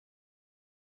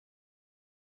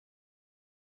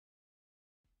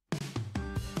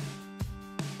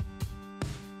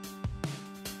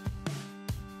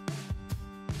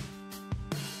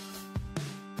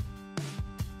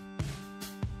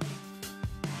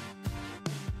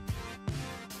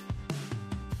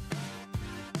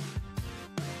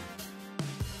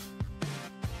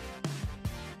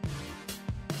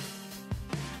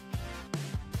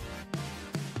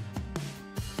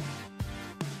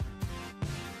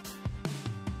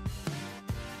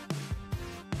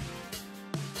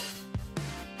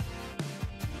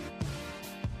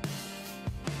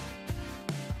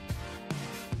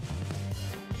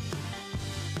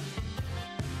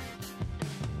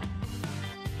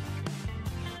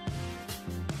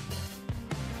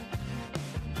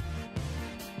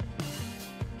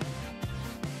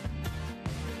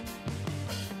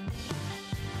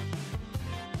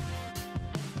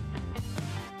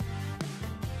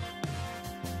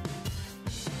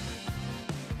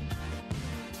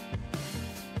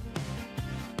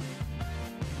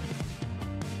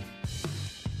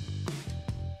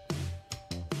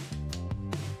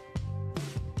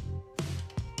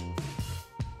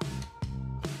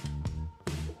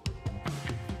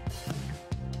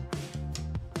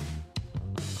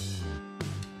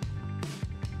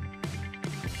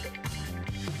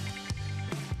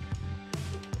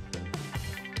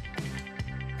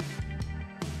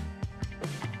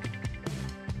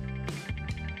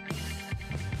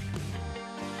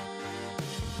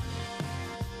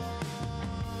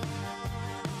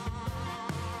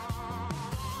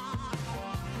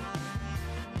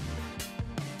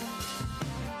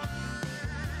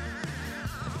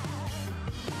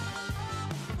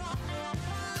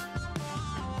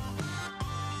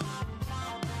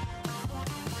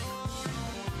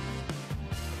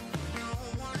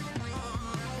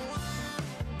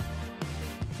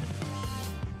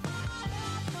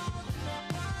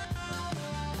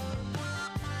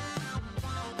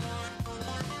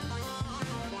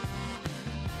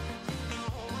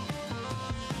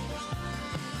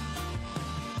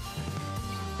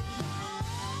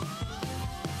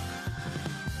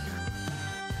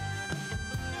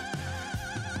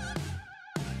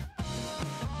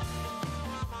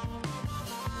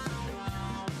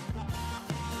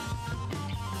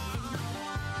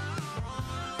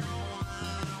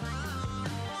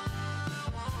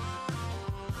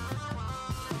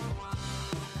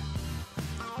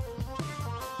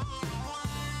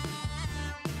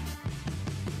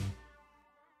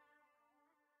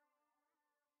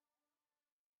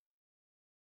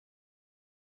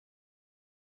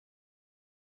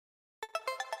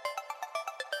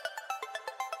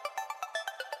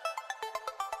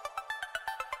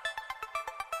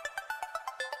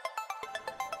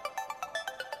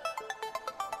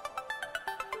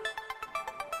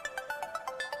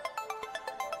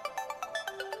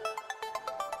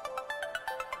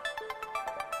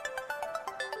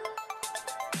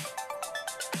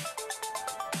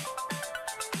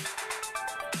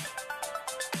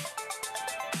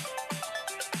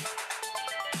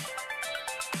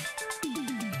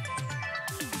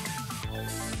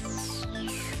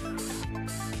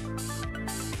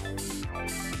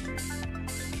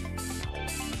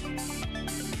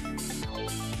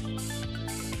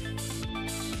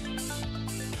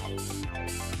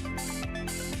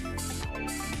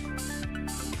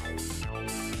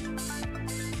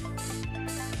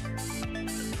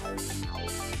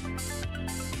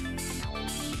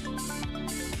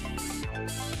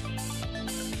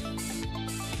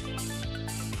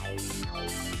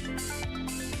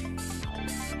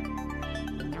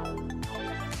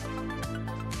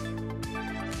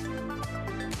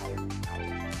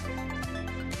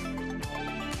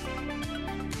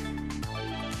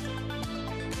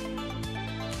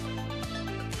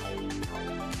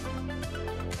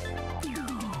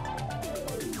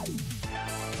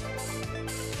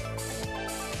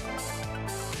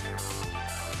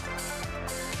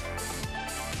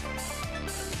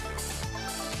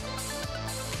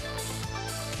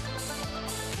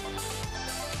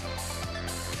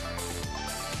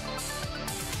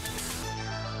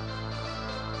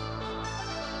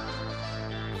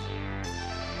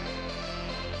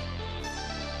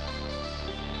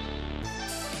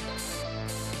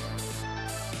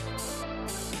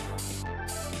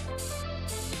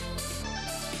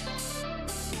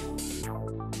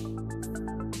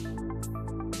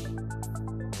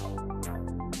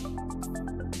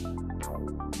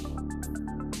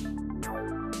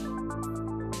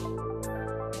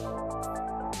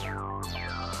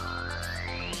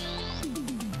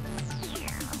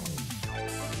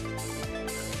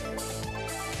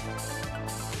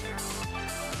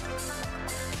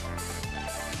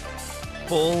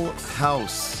Full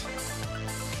house.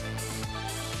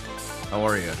 How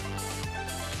are you?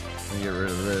 Let me get rid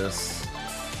of this.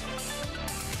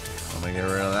 Let me get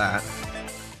rid of that.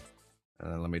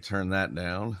 And then let me turn that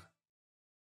down.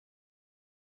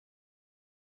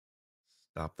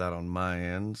 Stop that on my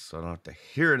end so I don't have to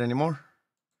hear it anymore.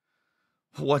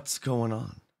 What's going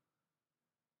on?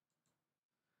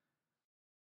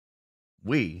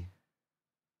 We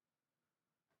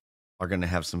are going to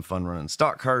have some fun running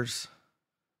stock cars.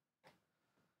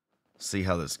 See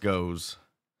how this goes.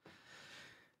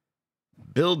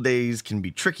 Build days can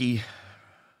be tricky.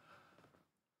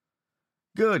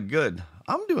 Good.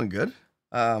 I'm doing good.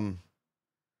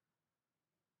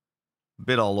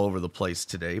 Bit all over the place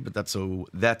today, but that's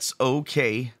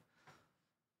okay.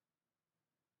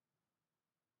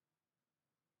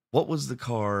 What was the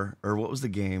car, or what was the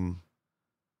game?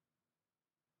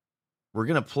 We're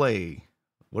going to play,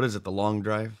 what is it, the long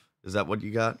drive? Is that what you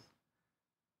got?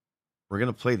 We're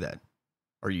going to play that.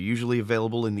 Are you usually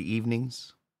available in the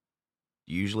evenings?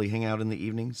 Do you usually hang out in the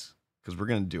evenings? Because we're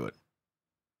going to do it.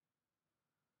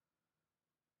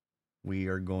 We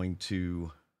are going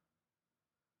to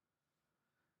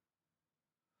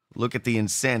look at the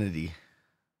insanity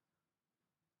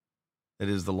that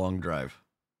is the long drive.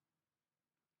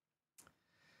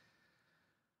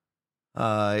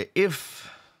 If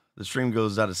the stream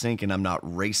goes out of sync and I'm not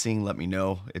racing, let me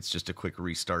know. It's just a quick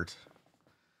restart.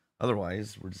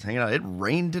 Otherwise, we're just hanging out. It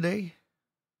rained today.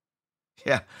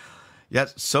 Yeah,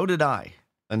 so did I.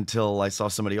 Until I saw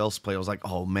somebody else play. I was like,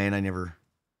 oh man, I never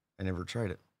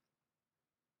tried it.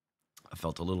 I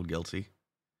felt a little guilty.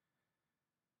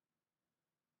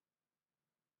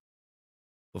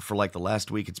 But for like the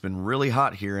last week, it's been really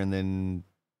hot here, and then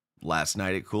last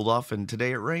night it cooled off, and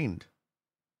today it rained.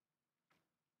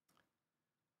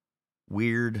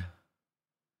 Weird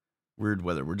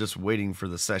weather. We're just waiting for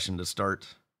the session to start.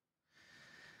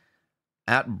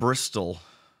 At Bristol,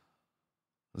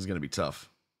 this is going to be tough.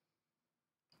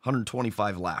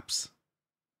 125 laps.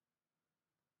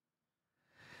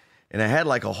 And I had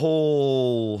like a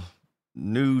whole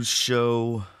news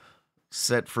show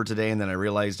set for today, and then I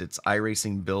realized it's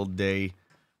iRacing build day.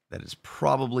 That is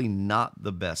probably not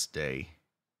the best day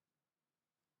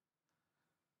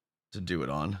to do it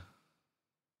on.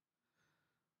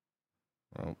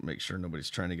 I'll make sure nobody's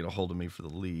trying to get a hold of me for the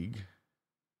league.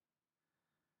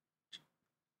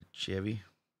 Chevy.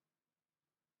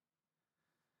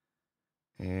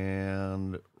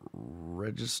 And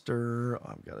register.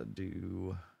 I've got to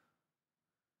do...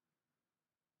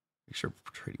 Make sure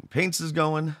trading paints is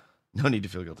going. No need to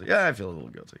feel guilty. Yeah, I feel a little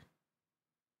guilty.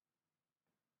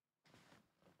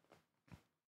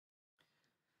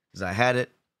 Because I had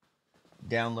it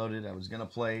downloaded. I was going to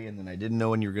play, and then I didn't know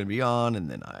when you were going to be on,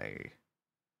 and then I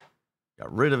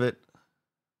got rid of it.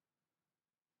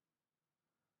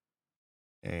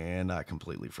 And I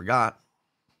completely forgot.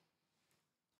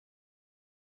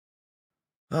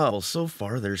 Oh, well, so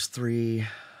far there's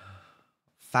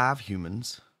 5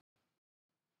 humans.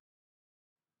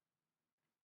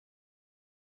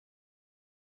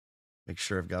 Make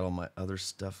sure I've got all my other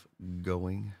stuff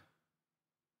going.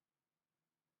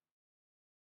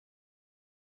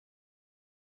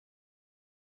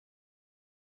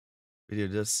 Video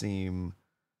does seem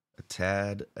a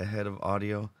tad ahead of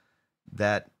audio.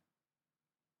 That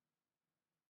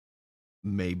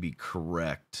may be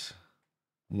correct.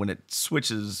 When it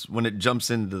switches, when it jumps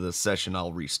into the session,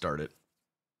 I'll restart it.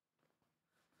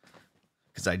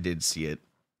 Because I did see it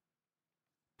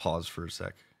pause for a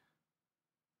sec.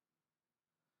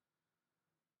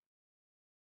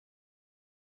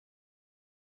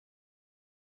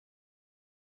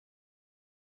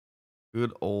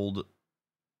 Good old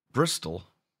Bristol.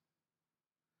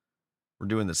 We're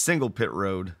doing the single pit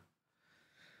road,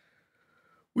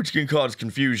 which can cause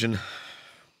confusion.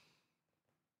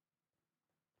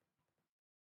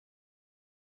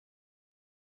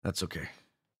 That's okay.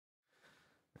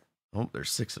 Oh,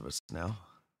 there's 6 of us now.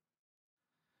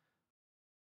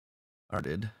 All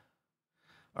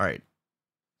right.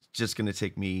 It's just going to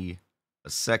take me a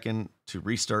second to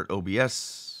restart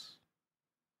OBS.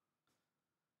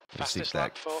 Fastest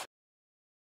lap for.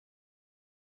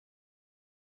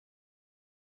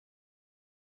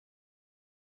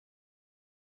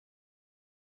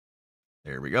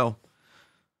 There we go.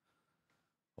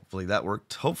 Hopefully that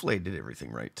worked. Hopefully I did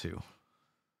everything right too.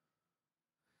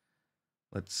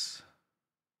 Let's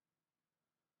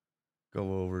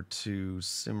go over to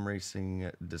Sim Racing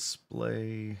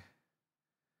Display.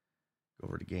 Go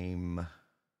over to Game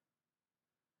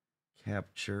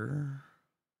Capture.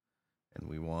 And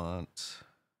we want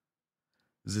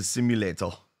the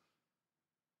simulator.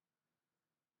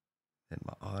 And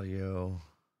my audio.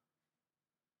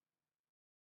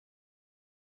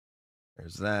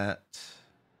 There's that.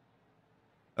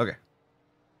 Okay.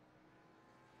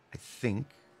 I think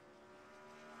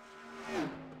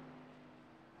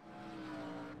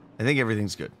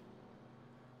everything's good.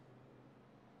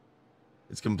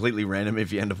 It's completely random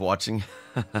if you end up watching.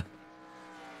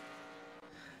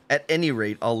 At any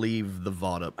rate, I'll leave the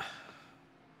VOD up.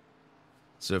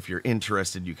 So if you're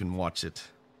interested, you can watch it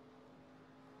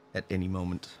at any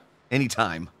moment,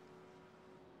 anytime.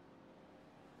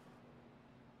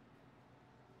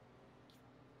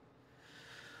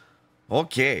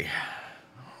 Okay.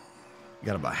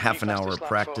 Got about half an hour of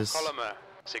practice.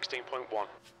 16.1.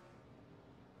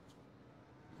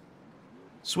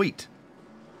 Sweet.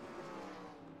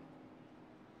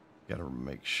 Gotta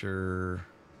make sure.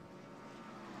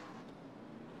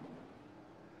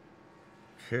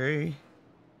 Okay.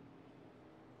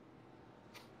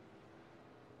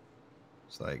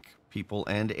 It's like people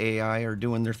and AI are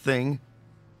doing their thing.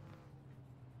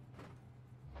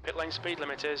 Pit lane speed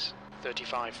limit is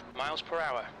 35 miles per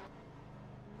hour.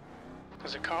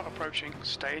 There's a car approaching.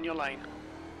 Stay in your lane.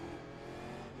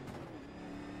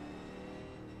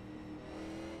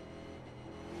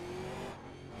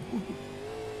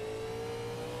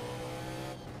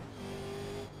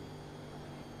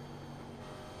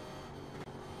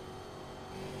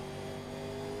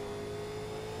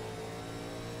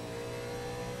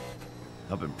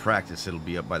 Up in practice, it'll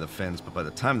be up by the fence, but by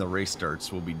the time the race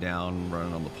starts, we'll be down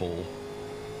running on the pole.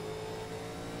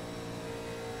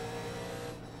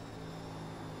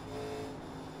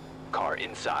 Car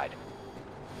inside.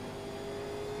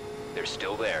 They're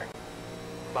still there.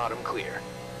 Bottom clear.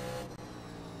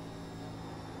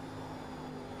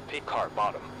 Pit car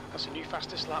bottom. That's a new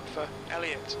fastest lap for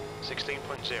Elliott,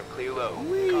 16.0. Clear low.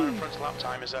 The car in front's lap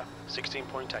time is a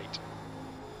 16.8.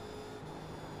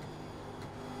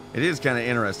 It is kind of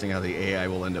interesting how the AI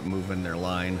will end up moving their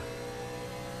line.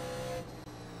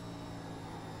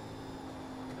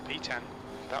 P10,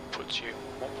 that puts you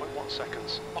 1.1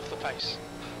 seconds off the pace.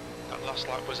 That last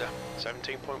lap was a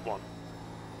 17.1.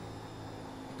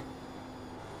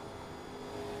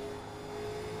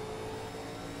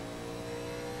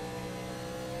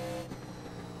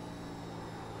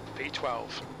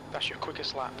 P12, that's your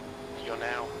quickest lap. You're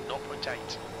now 0.8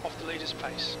 off the leader's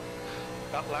pace.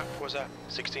 That lap was a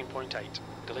 16.8.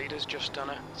 The leader's just done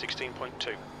a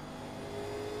 16.2.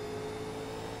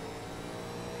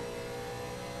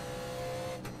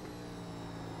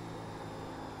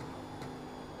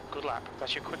 Good lap.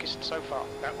 That's your quickest so far.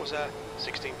 That was a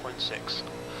 16.6.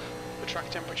 The track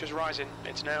temperature's rising.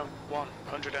 It's now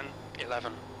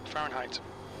 111 Fahrenheit.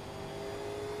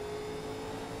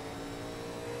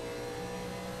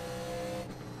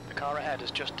 The car ahead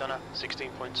has just done a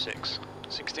 16.6.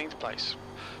 16th place.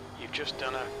 You've just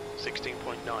done a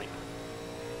 16.9.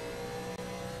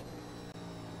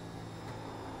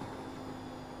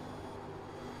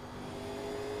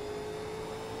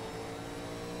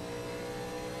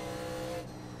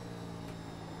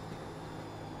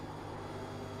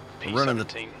 We're running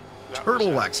the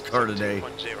Turtle Wax car today.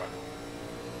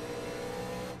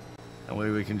 That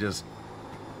way we can just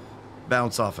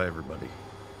bounce off everybody.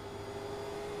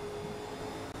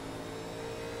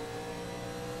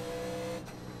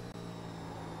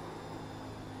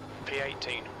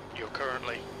 P18, you're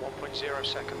currently 1.0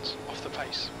 seconds off the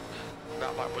pace.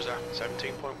 That lap was a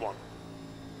 17.1.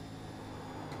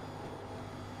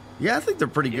 Yeah, I think they're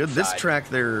pretty good. This track,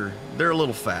 they're a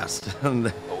little fast.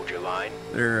 Hold your line.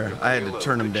 I had to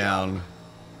turn them down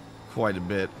quite a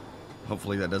bit.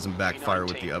 Hopefully that doesn't backfire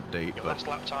with the update. Your last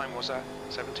lap time was a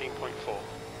 17.4.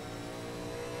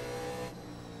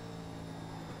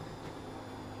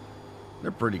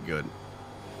 They're pretty good.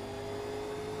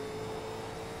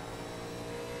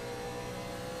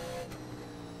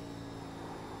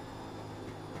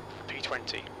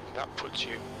 P20, that puts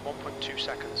you 1.2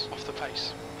 seconds off the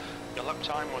pace. Your lap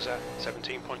time was a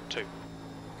 17.2.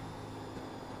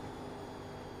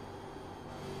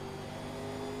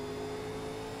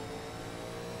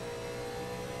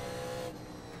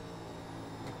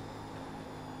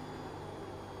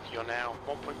 You're now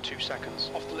 1.2 seconds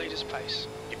off the leader's pace.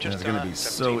 You've just It's going to be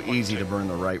so easy to burn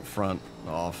the right front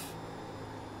off.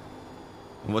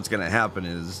 And what's going to happen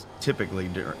is, typically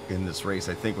in this race,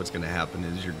 I think what's going to happen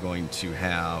is you're going to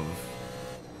have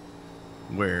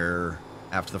where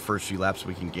after the first few laps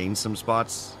we can gain some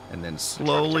spots, and then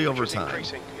slowly over time,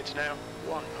 it's now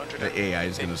the AI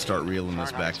is going to start reeling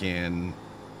us back in,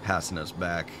 passing us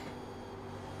back,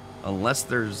 unless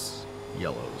there's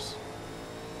yellows.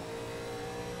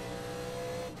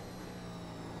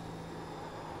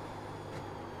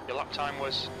 Your lap time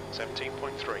was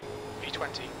 17.3.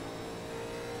 P20.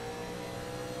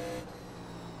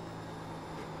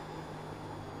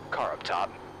 Car up top.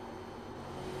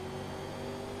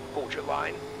 Hold your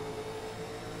line.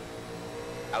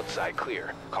 Outside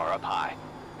clear. Car up high.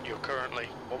 You're currently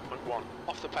 1.1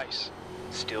 off the pace.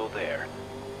 Still there.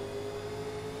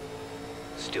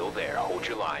 Still there. Hold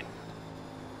your line.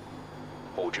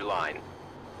 Hold your line.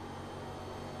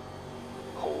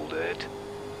 Hold it.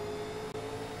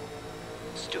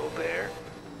 Still there.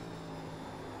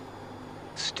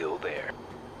 Still there.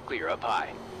 Clear up high.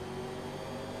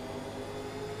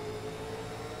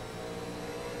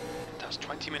 That's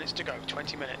 20 minutes to go.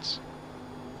 20 minutes.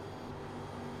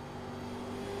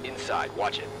 Inside,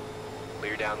 watch it.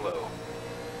 Clear down low.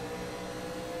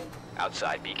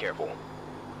 Outside, be careful.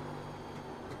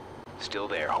 Still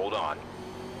there, hold on.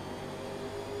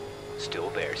 Still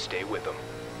there, stay with them.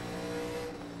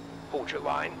 Hold your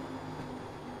line.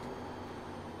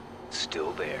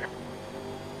 Still there.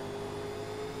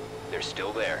 They're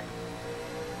still there.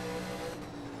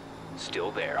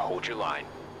 Still there, hold your line.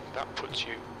 That puts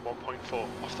you 1.4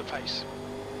 off the pace.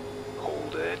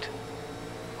 Hold it.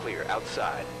 Clear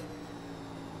outside.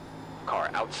 Car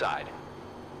outside.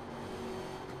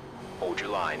 Hold your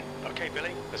line. Okay,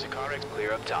 Billy, there's a car in.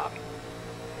 Clear up top.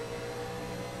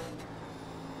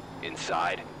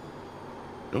 Inside.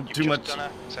 Nope, You've too just much.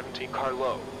 done a 17. Car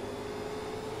low.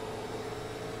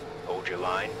 Hold your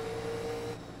line.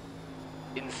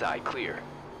 Inside clear.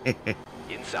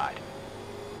 Inside.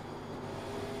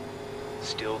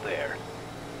 Still there.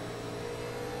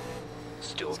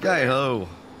 Still Sky there. ho.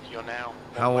 You're now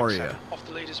How are 1.7 ya? off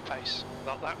the leader's pace.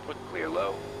 That lap would Clear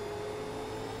low.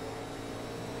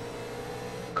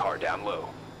 Car down low.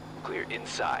 Clear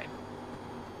inside.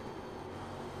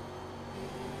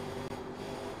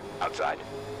 Outside.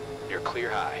 You're clear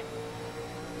high.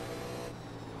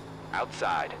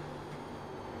 Outside.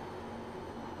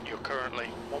 You're currently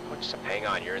 1.7. Hang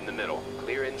on, you're in the middle.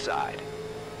 Clear inside.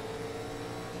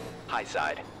 High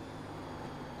side.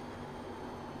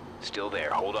 Still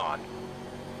there, hold on.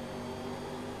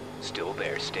 Still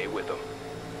there, stay with them.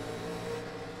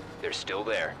 They're still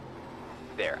there.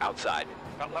 There, outside.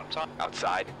 That lap time.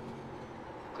 Outside.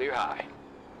 Clear high.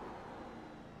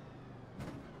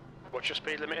 What's your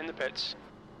speed limit in the pits?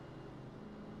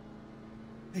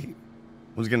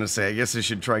 Was gonna say, I guess I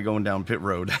should try going down pit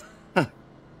road.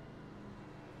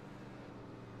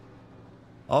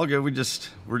 All good. We're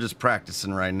just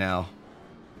practicing right now.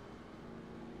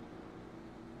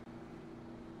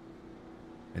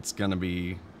 It's gonna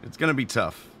be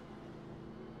tough.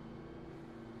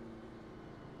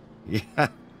 Yeah.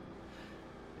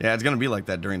 Yeah, it's gonna be like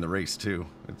that during the race too.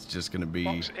 It's just gonna be.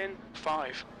 Box in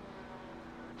 5,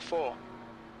 4,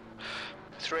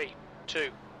 3, 2.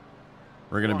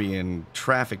 We're gonna be in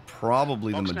traffic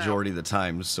probably the Box now. majority of the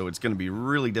times, so it's gonna be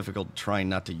really difficult trying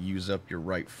not to use up your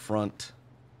right front.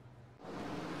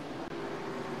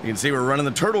 You can see we're running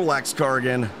the Turtle Wax car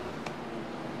again.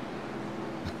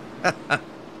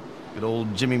 Good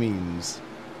old Jimmy Means.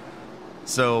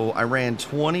 So I ran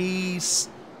 20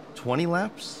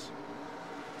 laps.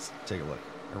 Let's take a look.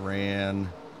 I ran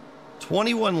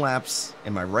 21 laps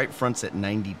and my right front's at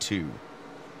 92.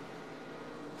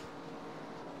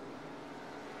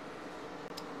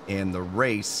 And the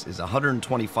race is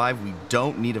 125. We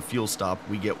don't need a fuel stop.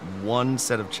 We get one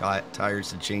set of tires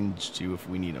to change to if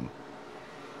we need them.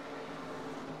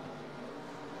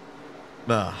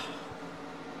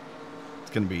 It's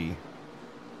gonna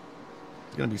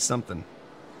be something.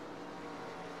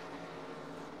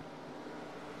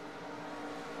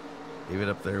 David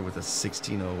up there with a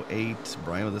 16:08.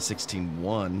 Brian with a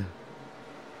 16:1.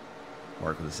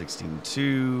 Mark with a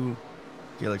 16:2.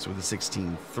 Felix with a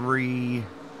 16:3.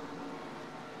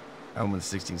 I'm with a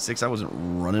 16:6. I wasn't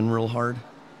running real hard,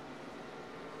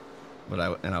 but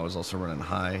I was also running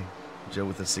high. Joe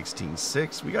with a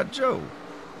 16:6. We got Joe.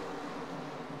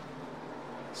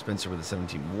 Spencer with a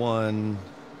 17:1.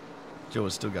 Joe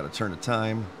has still got a turn of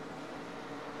time.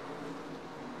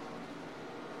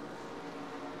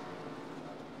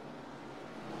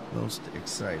 Most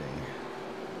exciting.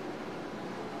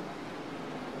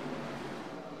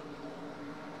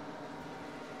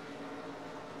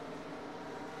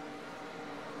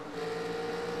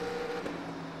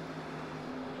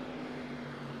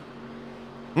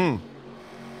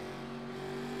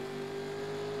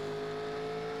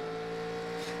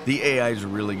 The AI is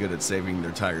really good at saving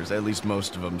their tires. At least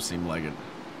most of them seem like it.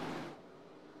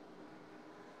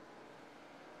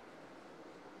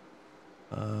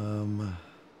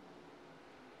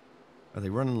 Are they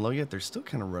running low yet? They're still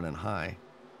kind of running high.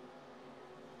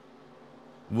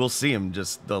 we'll see them.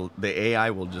 Just the AI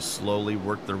will just slowly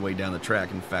work their way down the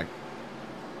track. In fact,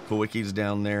 Kowicki's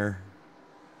down there.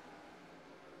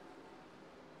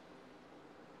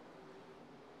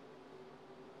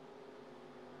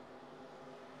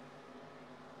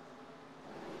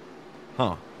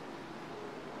 Huh.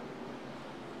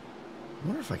 I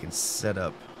wonder if I can set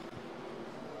up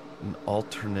an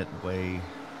alternate way.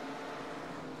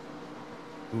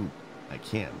 Ooh, I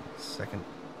can. Second.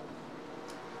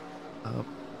 Up.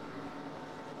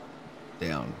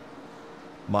 Down.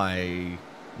 My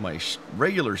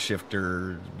regular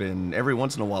shifter has been, every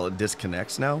once in a while it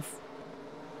disconnects now.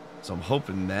 So I'm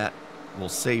hoping that will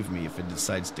save me if it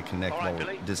decides to connect All right, while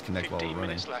Billy, disconnect while we're 15 running.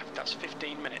 minutes left. That's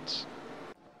 15 minutes.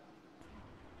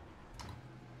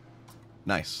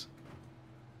 Nice.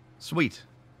 Sweet.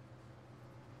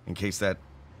 In case that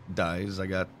dies, I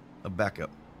got a backup.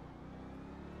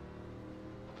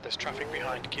 There's traffic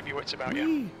behind. Keep your wits about Whee!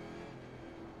 you.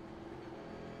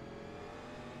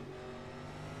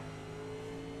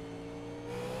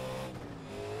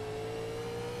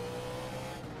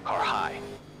 Car high.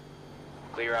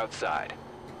 Clear outside.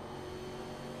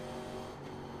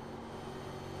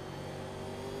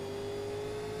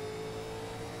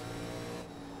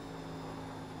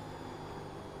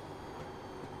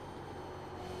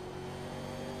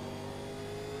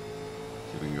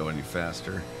 See if we can go any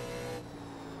faster.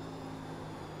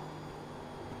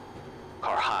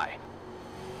 Car high.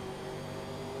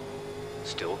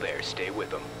 Still there. Stay with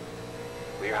them.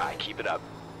 Clear high. Keep it up.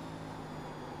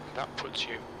 That puts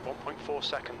you 1.4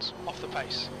 seconds off the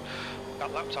pace.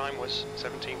 That lap time was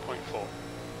 17.4.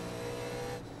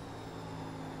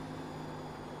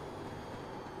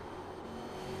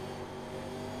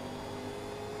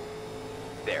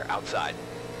 There. Outside.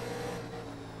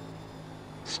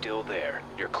 Still there.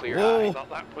 You're clear Whoa. high. That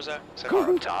lap was a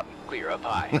Car up top. Clear up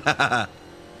high.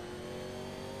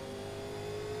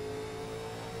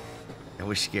 That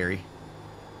was scary.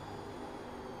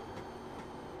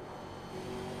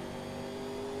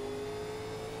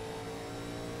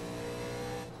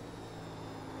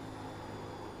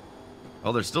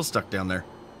 Oh, they're still stuck down there.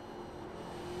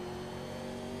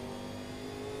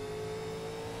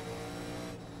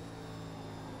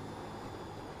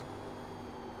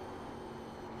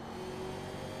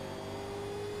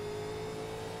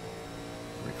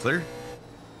 Are we clear?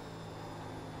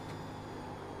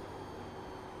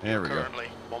 There we go. currently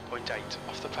 1.8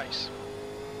 off the pace.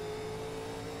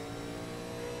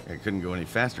 I couldn't go any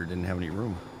faster, didn't have any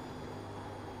room.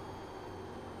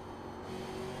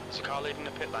 There's a car leaving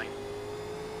the pit lane.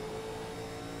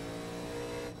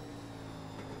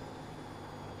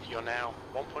 You're now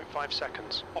 1.5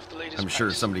 seconds off the leader's I'm pace.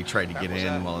 sure somebody tried to That get was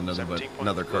in while another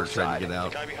 17.4 car tried to get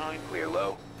out. The guy behind. Clear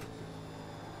low.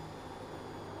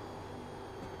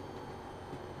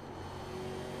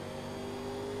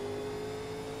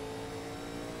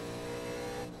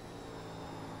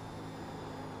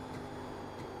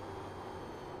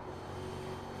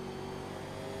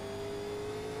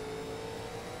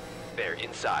 There,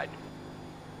 inside.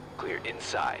 Clear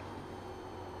inside.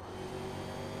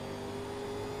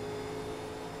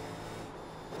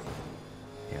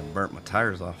 Yeah, burnt my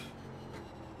tires off.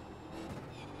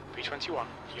 P21,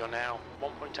 you're now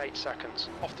 1.8 seconds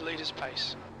off the leader's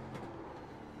pace.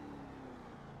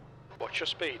 Watch your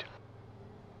speed.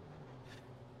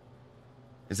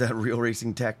 Is that real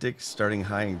racing tactics? Starting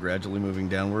high and gradually moving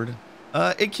downward?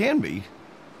 It can be.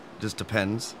 Just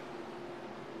depends.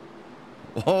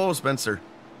 Oh, Spencer.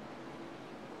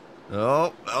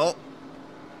 Oh, oh.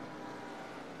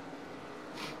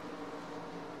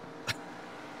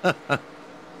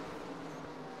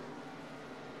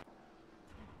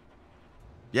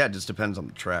 Yeah, it just depends on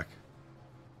the track.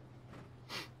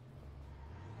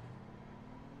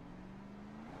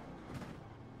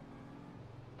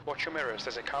 Watch your mirrors,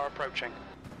 there's a car approaching.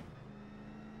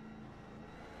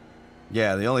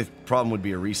 Yeah, the only problem would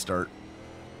be a restart.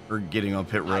 Or getting on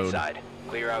pit road. Outside.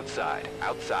 Clear outside.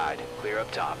 Outside. Clear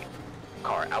up top.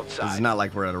 Car outside. It's not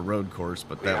like we're at a road course,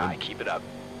 but Clear that high. would... Keep it up.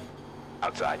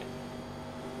 Outside.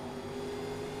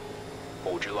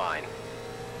 Hold your line.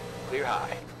 Clear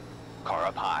high. Car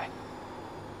up high.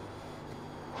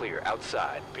 Clear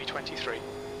outside. P23.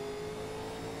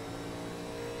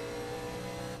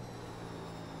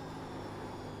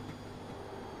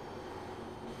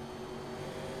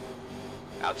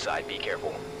 Outside, be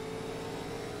careful.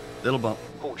 Little bump.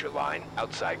 Hold your line.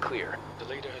 Outside clear. The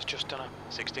leader has just done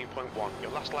a 16.1.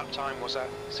 Your last lap time was a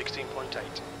 16.8.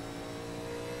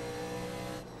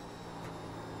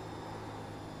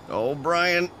 Oh,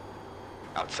 Brian.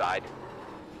 Outside.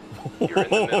 You're in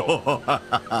the middle.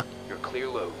 You're clear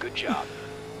low. Good job.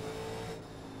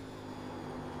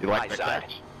 You like High that side.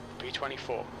 catch?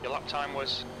 P24. Your lap time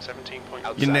was 17.8.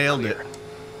 Outside You nailed clear. it.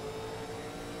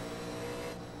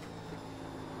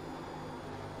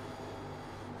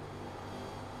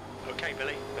 Okay,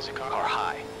 Billy, there's a Car car.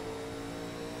 high.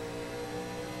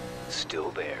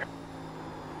 Still there.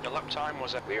 Your lap time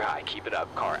was a Clear high. Keep it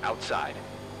up. Car outside.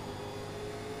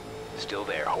 Still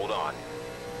there. Hold on.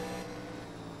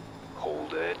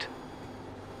 Hold it.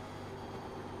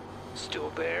 Still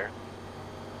there.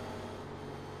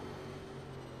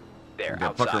 There,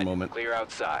 Got pucker outside. moment. Clear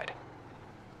outside.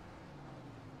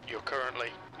 You're currently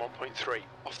 1.3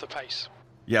 off the pace.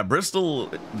 Yeah, Bristol,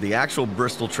 the actual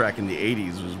Bristol track in the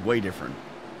 80s was way different.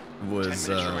 It was,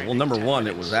 10 minutes remaining, well, number 10 one,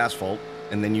 it minutes. was asphalt,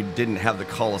 and then you didn't have the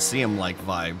Coliseum-like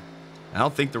vibe. I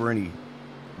don't think there were any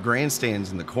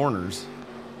grandstands in the corners.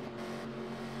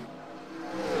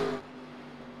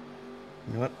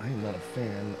 You know what? I am not a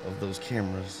fan of those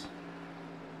cameras.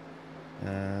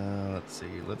 Let's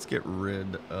see. Let's get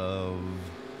rid of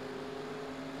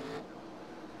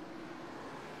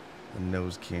the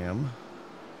nose cam.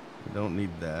 We don't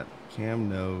need that. Cam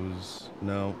nose.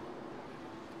 No.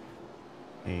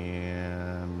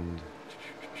 And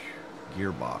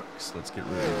gearbox. Let's get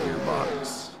rid of the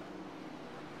gearbox.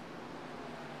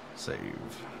 Save.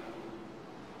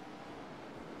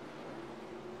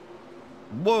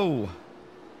 Whoa!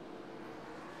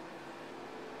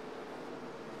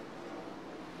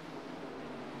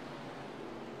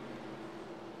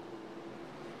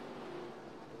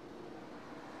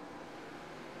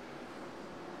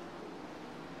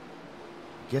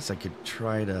 Guess I could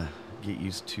try to get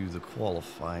used to the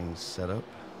qualifying setup.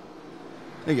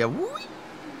 There you go. Whee!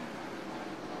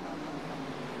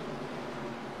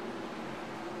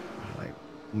 I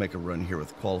make a run here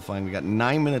with qualifying. We got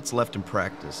 9 minutes left in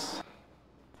practice.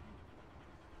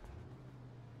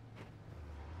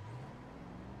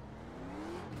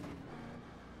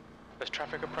 There's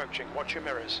traffic approaching. Watch your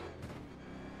mirrors.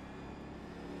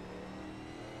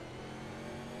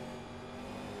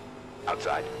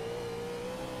 Outside.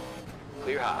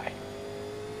 Clear high.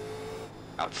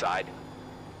 Outside.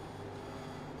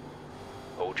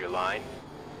 Hold your line.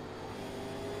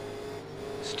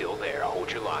 Still there.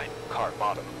 Hold your line. Car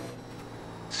bottom.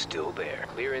 Still there.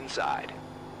 Clear inside.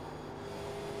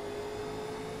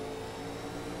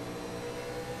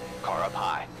 Car up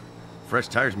high. Fresh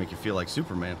tires make you feel like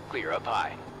Superman. Clear up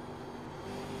high.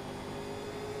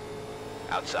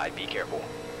 Outside, be careful.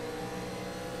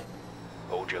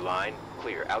 Hold your line.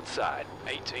 Clear outside.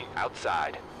 18.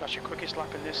 Outside. That's your quickest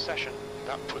lap in this session.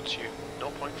 That puts you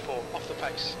 0.4 off the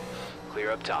pace.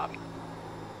 Clear up top.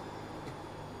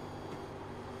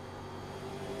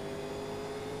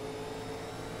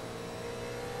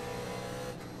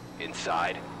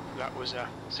 Inside. That was a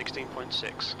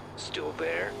 16.6. Still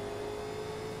there.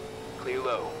 Clear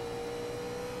low.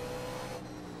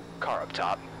 Car up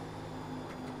top.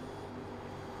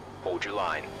 Hold your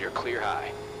line. You're clear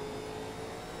high.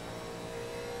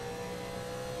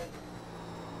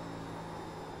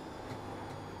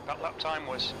 That lap time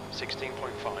was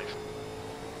 16.5.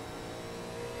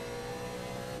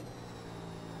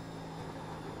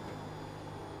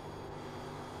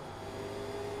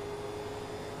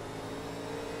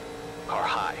 Car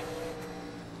high.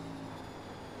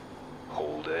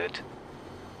 Hold it.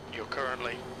 You're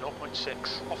currently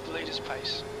 0.6 off the leader's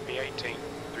pace. B18.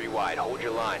 3 wide. Hold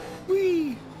your line.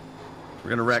 Whee! We're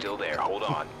gonna wreck. Still there. Hold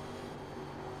on.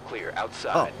 Clear Oh,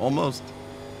 outside. almost.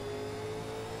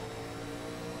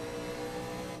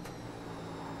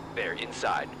 There,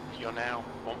 inside. You're now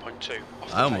 1.2 off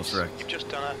the I almost pace. wrecked. You've just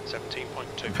done a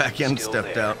 17.2. Back end Still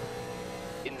stepped there. out.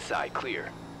 Inside clear.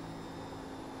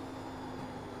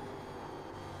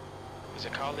 There's a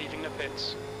car leaving the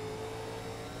pits.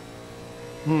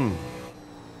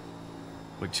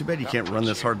 But too bad you That can't run puts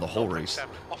this you hard the whole 0.7 race.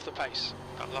 off the pace.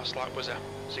 That last lap was a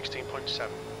 16.7.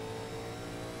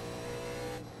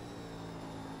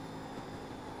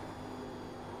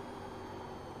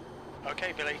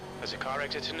 Okay, Billy, there's a car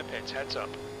exiting the pits. Heads up.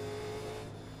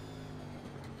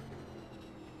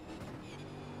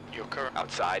 Your current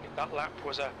Outside. that lap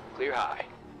was a Clear high.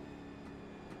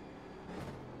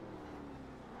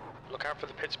 look out for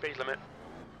the pit speed limit.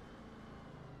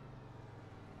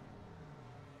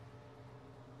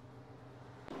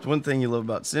 It's one thing you love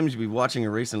about Sims. You be watching a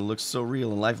race and it looks so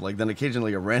real and lifelike. Then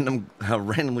occasionally a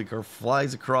randomly car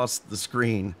flies across the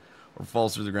screen or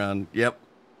falls through the ground. Yep.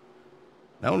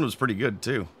 That one was pretty good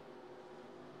too.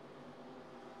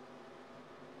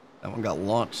 That one got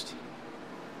launched.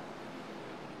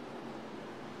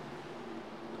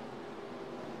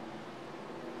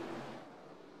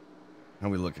 How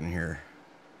we looking here?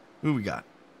 Who we got?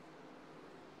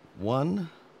 One.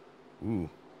 Ooh.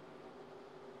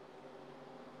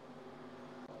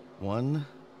 1,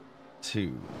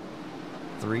 2,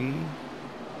 3,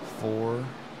 4,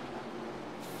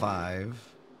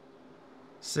 5,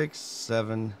 6,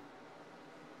 7,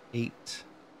 8,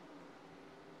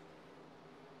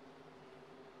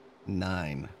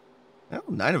 9. Oh,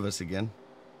 9 of us again.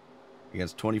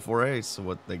 Against 24A, so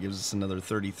what, that gives us another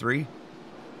 33.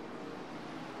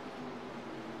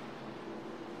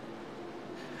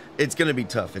 It's going to be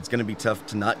tough. It's going to be tough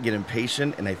to not get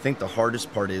impatient, and I think the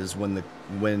hardest part is when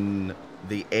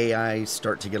the AI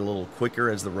start to get a little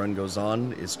quicker as the run goes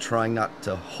on, is trying not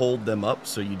to hold them up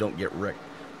so you don't get wrecked.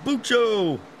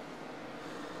 Bucho!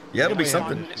 Yeah, it'll be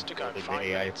something. 5 minutes to go. 5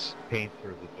 AI minutes. paints,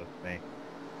 or is it just me?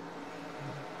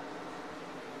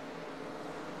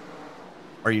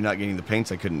 Are you not getting the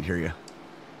paints? I couldn't hear you.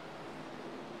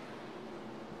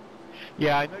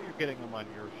 Yeah, I know you're getting them on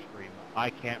your stream. I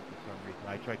can't for some reason.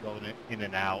 I tried going in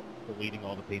and out, deleting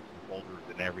all the paints and folders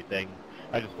and everything.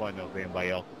 I just want to know if anybody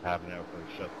else is having it, or if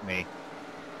it's just me.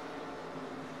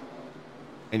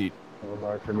 And you...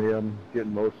 Well, for me, I'm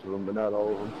getting most of them, but not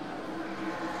all of them.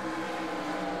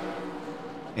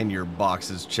 And your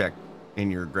box is checked in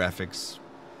your graphics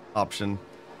option.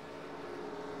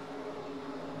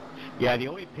 Yeah, the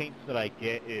only paints that I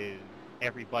get is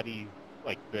everybody,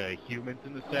 like the humans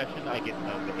in the session. I get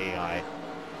none of the AI.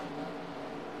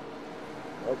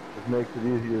 That just makes it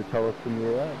easier to tell us when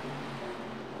you're at.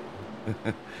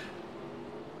 The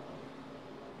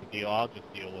deal, I'll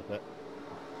just deal with it.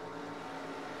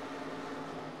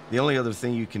 The only other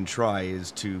thing you can try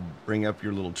is to bring up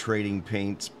your little trading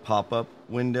paints pop-up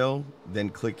window, then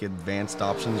click advanced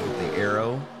options with the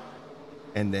arrow,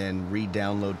 and then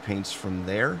re-download paints from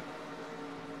there.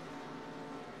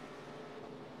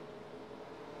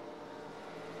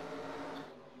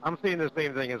 I'm seeing the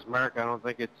same thing as Mark. I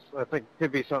think it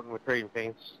could be something with trading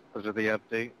paints because of the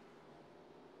update.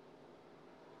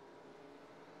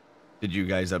 Did you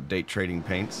guys update trading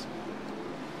paints?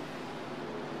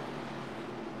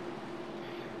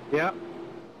 Yeah.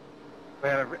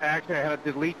 Actually, I had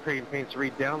to delete trading paints to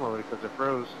re-download it because it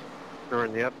froze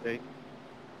during the update.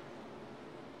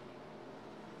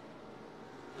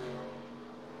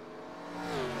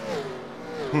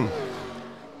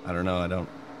 I don't know.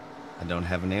 I don't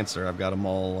have an answer. I've got them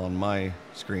all on my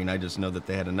screen. I just know that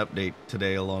they had an update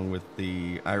today along with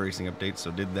the iRacing update,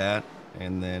 so did that,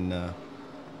 and then it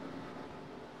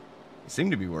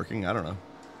seemed to be working. I don't know.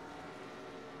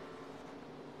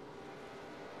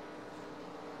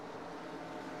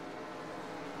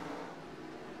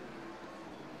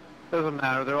 Doesn't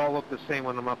matter. They all look the same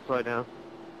when I'm upside down.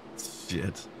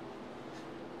 Shit.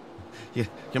 Yeah,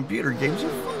 computer games are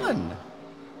fun.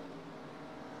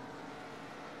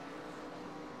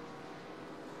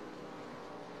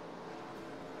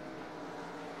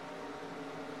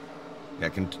 Yeah,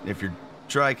 if you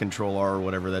try Control R or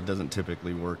whatever, that doesn't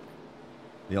typically work.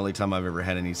 The only time I've ever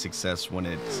had any success when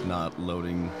it's not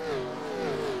loading,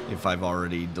 if I've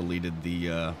already deleted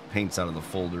the paints out of the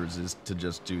folders, is to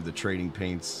just do the trading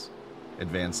paints,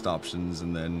 advanced options,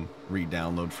 and then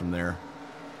re-download from there.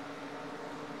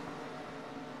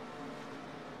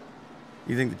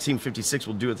 You think the Team 56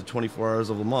 will do it the 24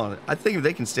 Hours of Le Mans? I think if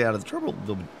they can stay out of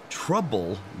the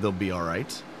trouble, they'll be all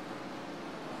right.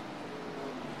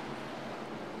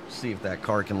 See if that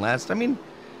car can last. I mean,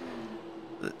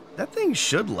 that thing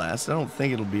should last. I don't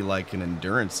think it'll be like an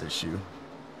endurance issue.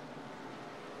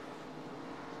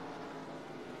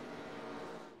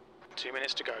 Two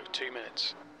minutes to go. 2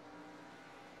 minutes.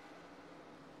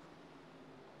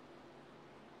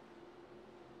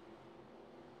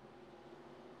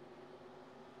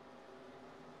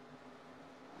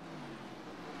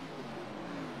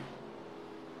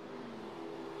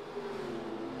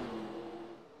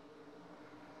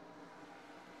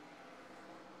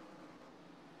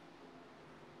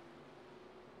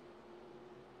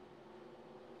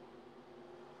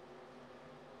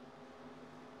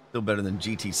 Still better than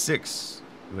GT6.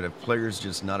 You would have players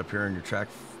just not appear on your track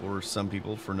for some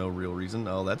people for no real reason.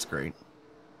 Oh, that's great.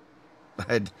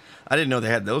 I didn't know they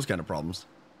had those kind of problems.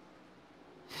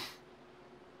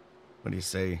 What do you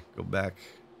say? Go back.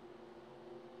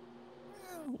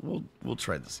 We'll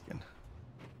try this again.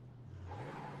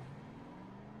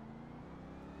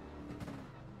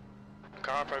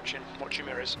 Car approaching. Watch your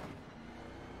mirrors.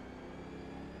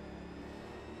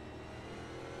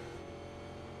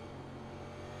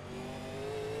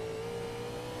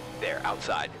 There,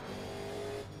 outside.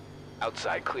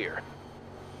 Outside clear.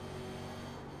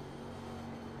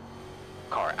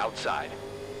 Car outside.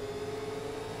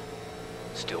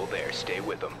 Still there, stay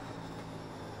with them.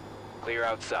 Clear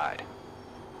outside.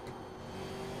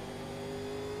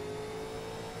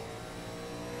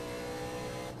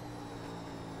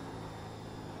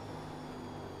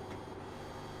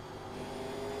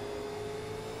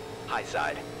 High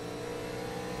side.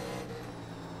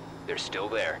 They're still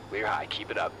there. Clear high.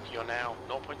 Keep it up. You're now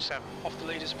 0.7 off the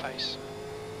leader's pace.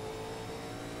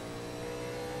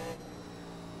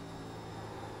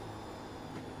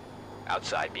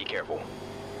 Outside, be careful.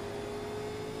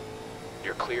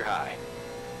 You're clear high.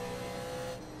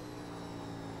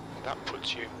 That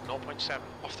puts you 0.7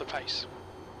 off the pace.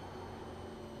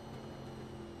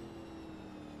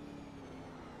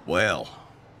 Well,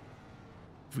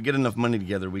 if we get enough money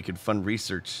together, we could fund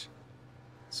research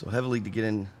so heavily to get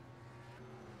in.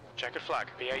 Checkered flag,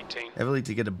 B18. Heavily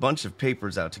to get a bunch of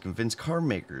papers out to convince car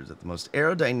makers that the most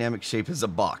aerodynamic shape is a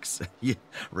box. Yeah,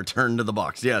 return to the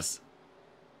box, yes.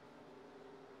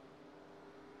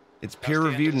 It's That's peer the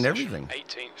end of reviewed the and session,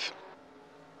 everything. 18th.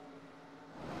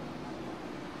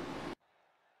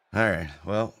 All right,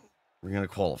 well, we're going to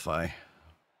qualify.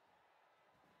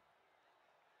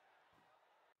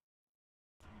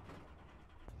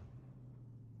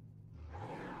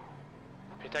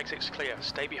 Pit exit's clear.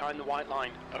 Stay behind the white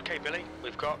line. Okay, Billy,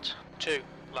 we've got 2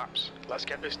 laps. Let's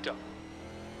get this done.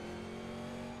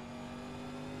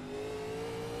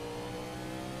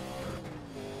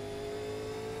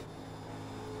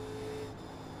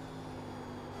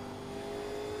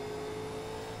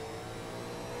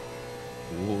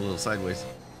 Ooh, a little sideways.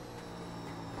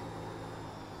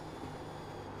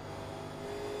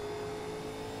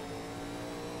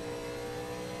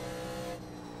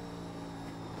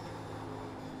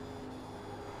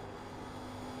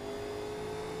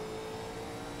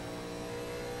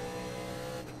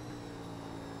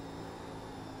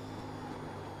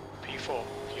 P4,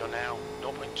 you're now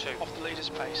 0.2 off the leader's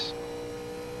pace.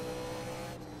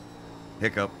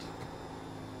 Hiccuped.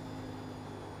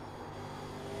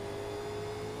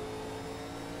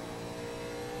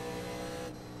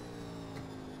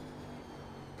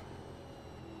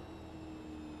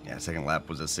 Yeah, second lap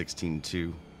was a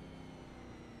 16.2.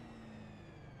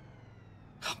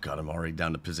 Oh, God, I'm already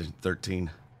down to position 13.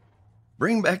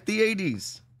 Bring back the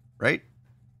 80s, right?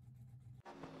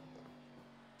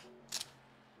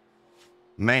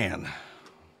 Man.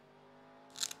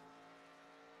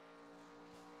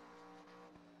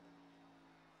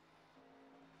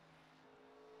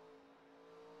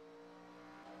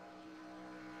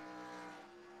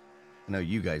 I know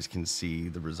you guys can see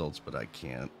the results, but I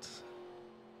can't.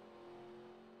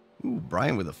 Ooh,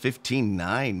 Brian with a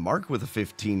 15.9. Mark with a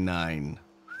 15.9.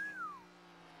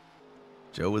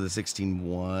 Joe with a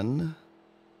 16.1.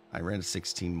 I ran a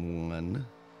 16.1.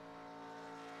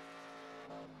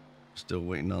 Still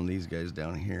waiting on these guys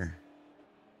down here.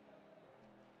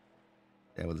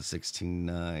 Yeah, with a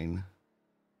 16.9.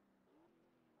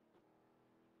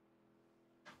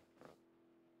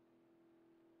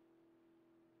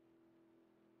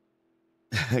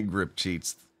 Grip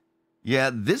cheats.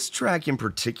 Yeah, this track in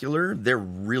particular, they're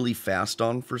really fast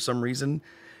on for some reason.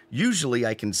 Usually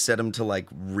I can set them to like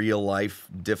real life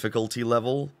difficulty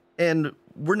level, and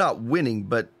we're not winning,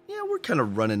 but yeah, we're kind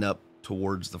of running up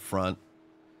towards the front.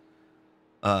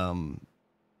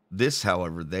 This,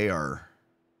 however, they are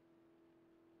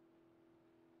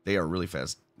really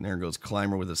fast. There goes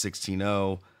Climber with a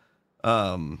 16.0.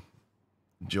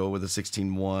 Joe with a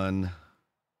 16.1.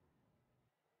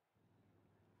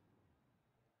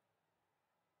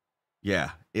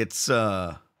 Yeah, it's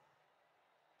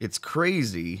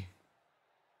crazy.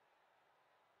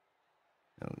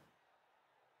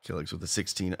 Killix with a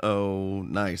 16.0,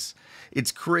 nice.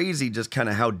 It's crazy just kind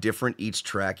of how different each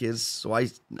track is. So I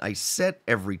set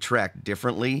every track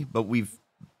differently, but we've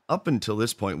up until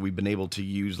this point we've been able to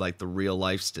use like the real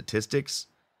life statistics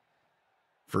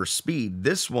for speed.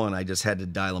 This one I just had to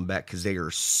dial them back because they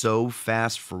are so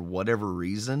fast for whatever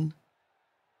reason.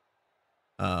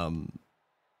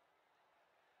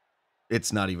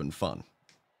 It's not even fun.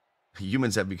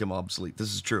 Humans have become obsolete.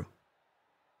 This is true.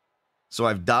 So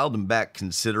I've dialed them back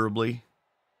considerably.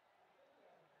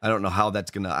 I don't know how that's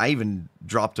going to... I even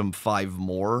dropped them 5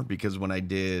 more because when I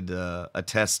did a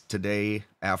test today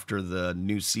after the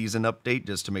new season update,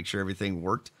 just to make sure everything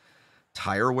worked,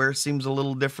 tire wear seems a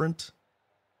little different.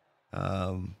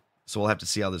 So we'll have to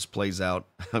see how this plays out.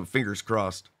 Fingers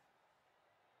crossed.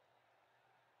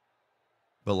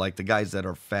 But like the guys that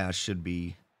are fast should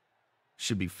be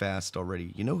fast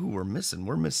already. You know who we're missing?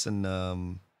 We're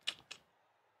missing...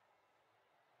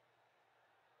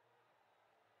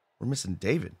 We're missing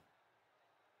David.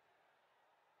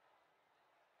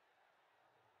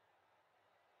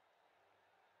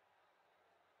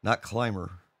 Not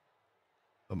Climber,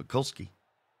 but Mikulski.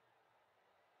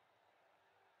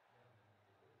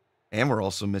 And we're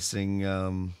also missing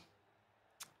the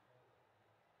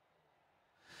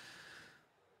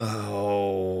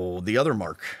other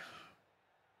Mark.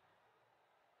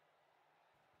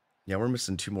 Yeah, we're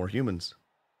missing 2 more humans.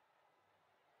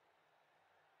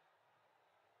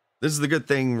 This is the good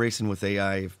thing racing with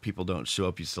AI. If people don't show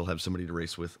up, you still have somebody to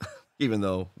race with, even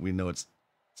though we know it's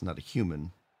not a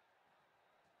human.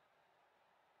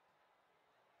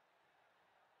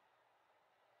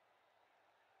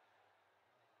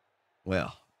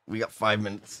 Well, we got 5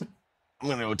 minutes. I'm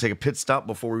going to go take a pit stop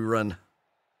before we run.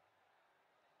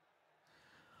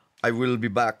 I will be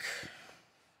back.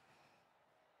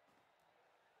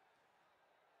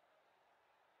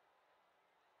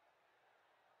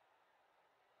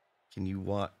 Can you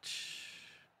watch?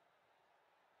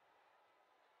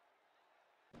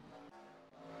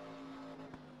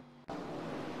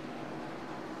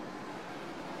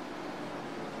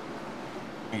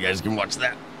 You guys can watch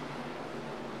that.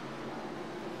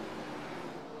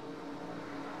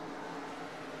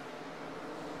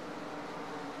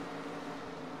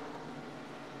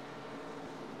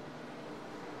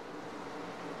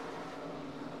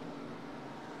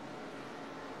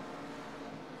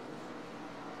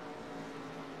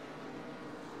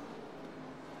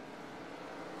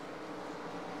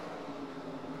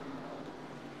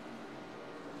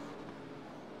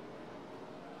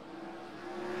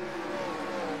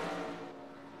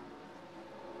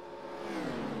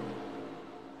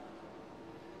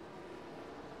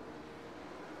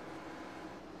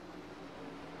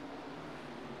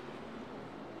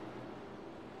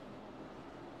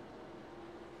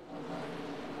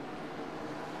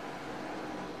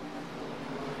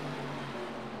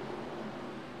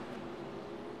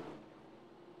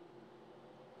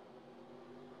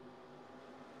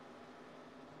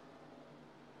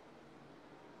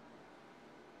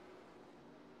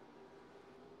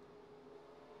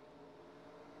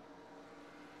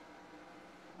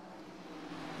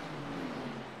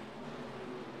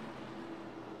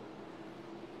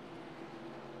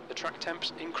 The track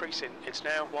temp's increasing. It's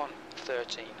now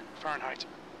 113 Fahrenheit.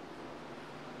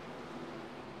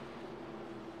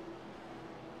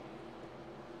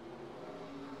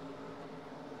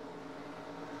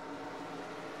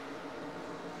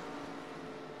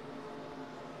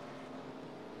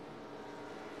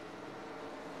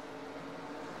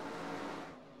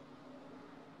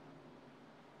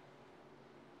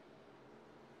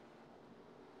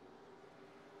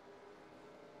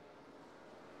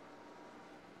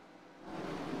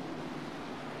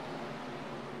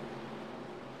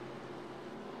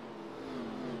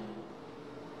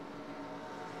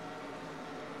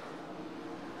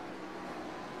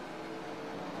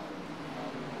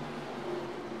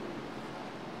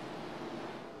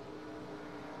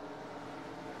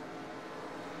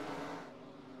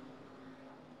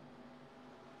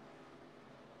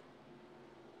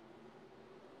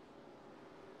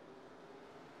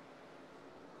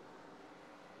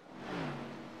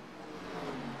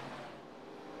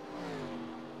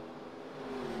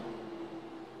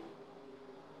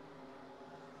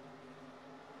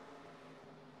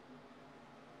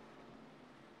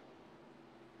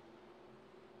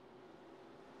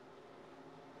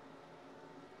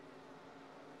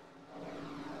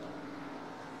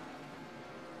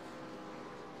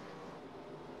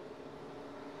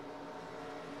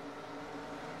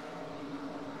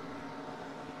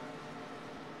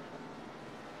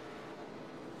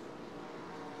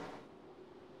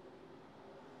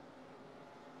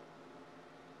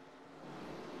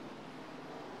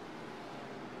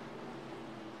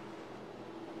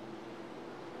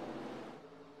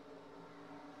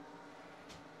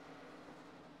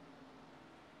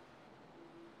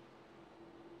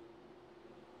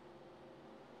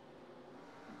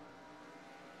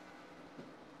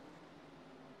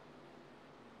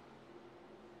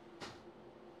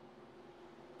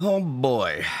 Oh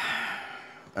boy.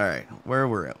 All right, where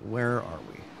we're at? Where are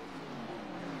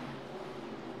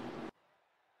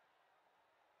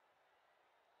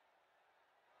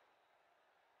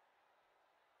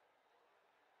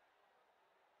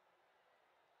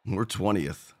we? We're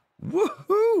 20th.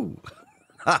 Woohoo!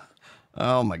 Ha!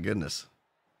 Oh my goodness.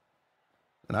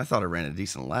 And I thought I ran a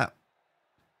decent lap.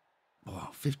 Oh,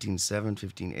 15.7,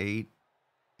 15.8.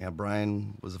 Yeah,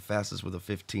 Brian was the fastest with a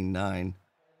 15.9.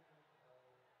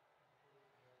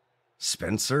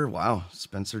 Spencer, wow.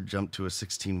 Spencer jumped to a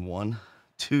 16.1.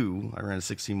 2. I ran a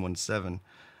 16.17.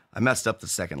 I messed up the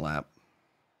second lap.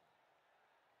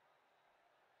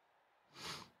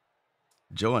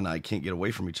 Joe and I can't get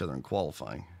away from each other in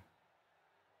qualifying.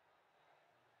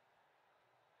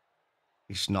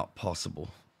 It's not possible.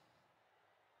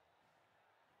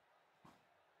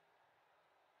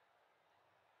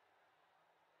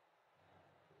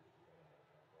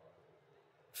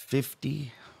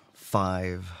 $55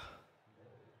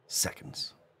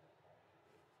 seconds.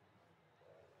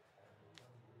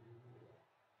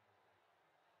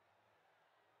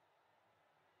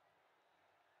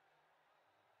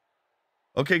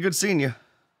 Okay, good seeing you.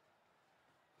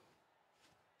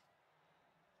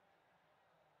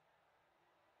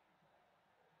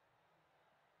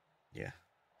 Yeah.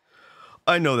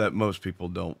 I know that most people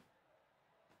don't.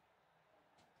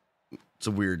 It's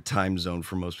a weird time zone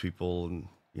for most people, and,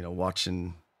 you know,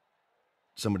 watching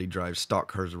somebody drive stock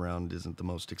cars around isn't the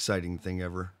most exciting thing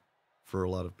ever for a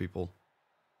lot of people.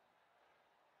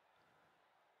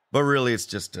 But really, it's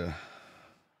just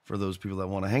for those people that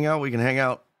want to hang out, we can hang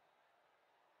out.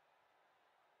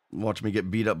 Watch me get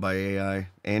beat up by AI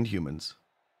and humans.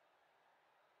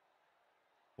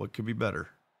 What could be better?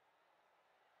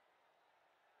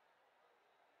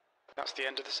 That's the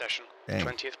end of the session. Dang.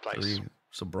 20th place.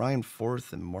 So Brian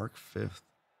 4th and Mark 5th.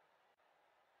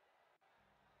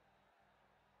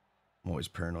 I'm always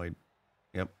paranoid.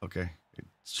 Yep, okay. It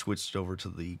switched over to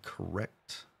the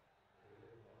correct.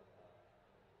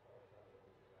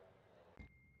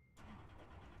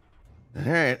 All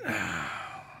right.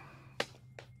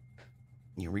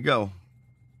 Here we go.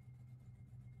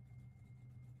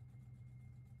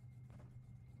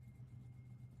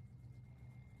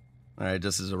 All right,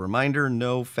 just as a reminder,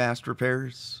 no fast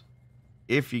repairs.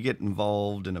 If you get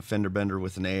involved in a fender bender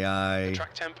with an AI, The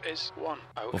track temp is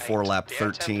 108. before lap The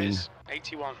air temp 13, is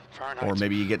 81 Fahrenheit. or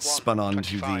maybe you get spun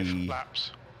onto 125 the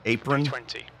laps. apron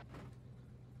 20.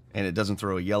 and it doesn't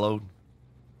throw a yellow,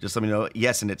 just let me know.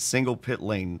 Yes, and it's single pit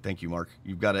lane. Thank you, Mark.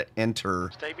 You've got to enter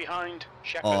Stay behind.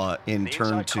 Shepherd. in The turn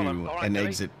inside 2 column. All right, and Billy,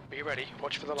 exit be ready.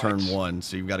 Watch for the turn lights. 1.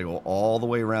 So you've got to go all the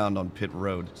way around on pit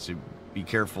road. So be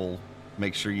careful.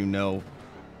 Make sure you know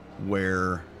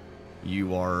where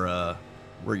you are,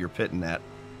 where you're pitting at.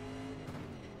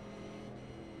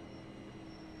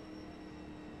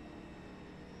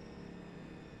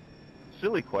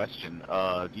 Silly question.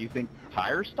 Do you think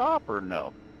tires stop or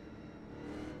no?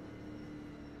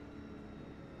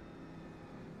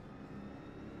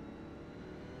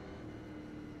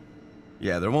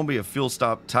 Yeah, there won't be a fuel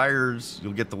stop. Tires,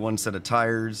 you'll get the one set of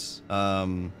tires.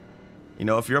 You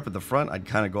know, if you're up at the front, I'd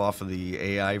kind of go off of the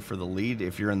AI for the lead.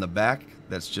 If you're in the back,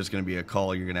 that's just going to be a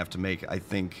call you're going to have to make. I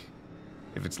think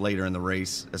if it's later in the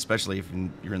race, especially if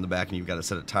you're in the back and you've got a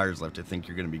set of tires left, I think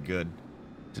you're going to be good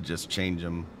to just change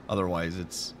them. Otherwise,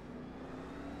 it's...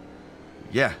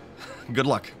 yeah, good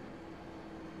luck.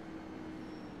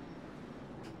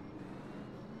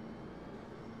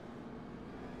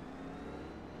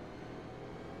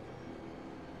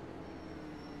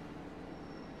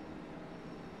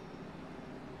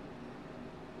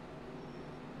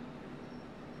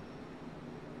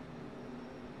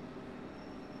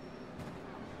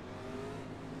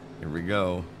 Here we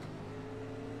go.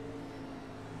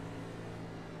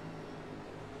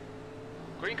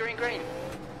 Green, green, green.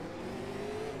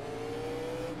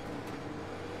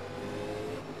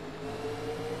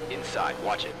 Inside,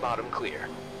 watch it. Bottom clear.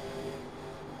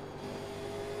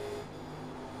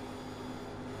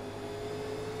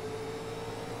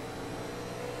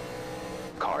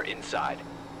 Car inside.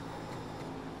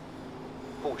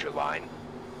 Hold your line.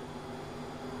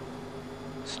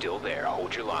 Still there.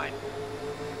 Hold your line.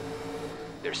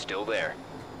 They're still there.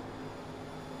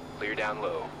 Clear down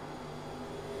low.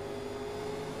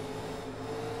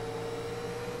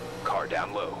 Car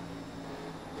down low.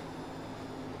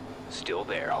 Still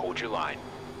there. Hold your line.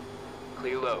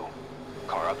 Clear low.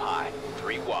 Car up high.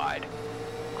 3 wide.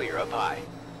 Clear up high.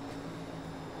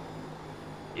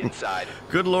 Inside.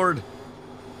 Good Lord.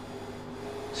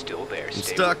 Still there. I'm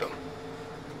Stay stuck. with them.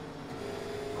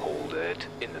 Hold it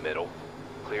in the middle.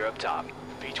 Clear up top.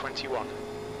 V21.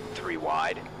 3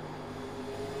 wide.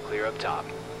 Clear up top.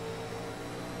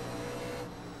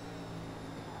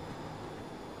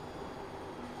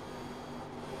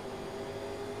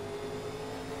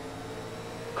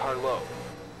 Car low.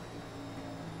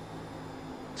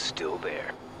 Still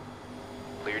there.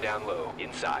 Clear down low.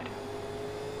 Inside.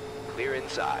 Clear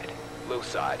inside. Low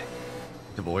side.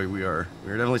 Good boy, we're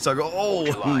definitely stuck. Oh, Hold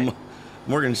your line.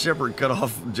 Morgan Shepherd cut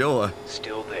off Joa.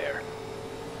 Still there.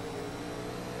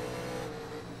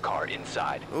 Car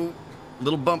inside. Oh,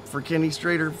 little bump for Kenny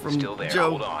Strader from Still there. Joe.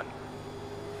 Hold on.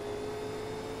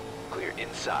 Clear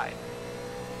inside.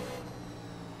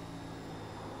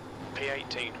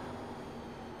 P18.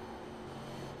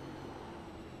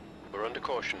 We're under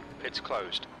caution. Pit's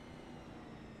closed.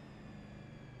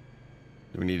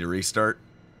 Do we need to restart?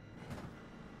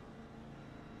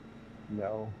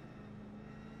 No.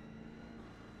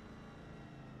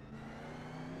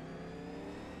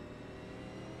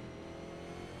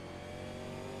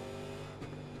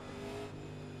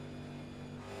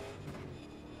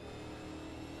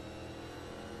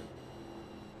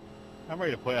 I'm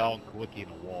ready to put Alan Kowicki in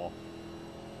a wall.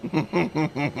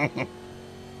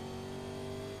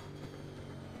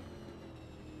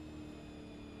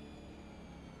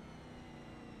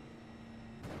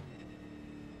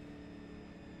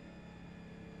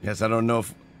 Yes, I don't know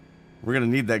if we're going to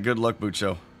need that good luck boot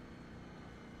show.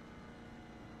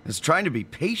 It's trying to be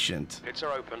patient, Pits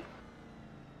are open.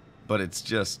 but it's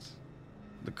just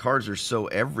the cars are so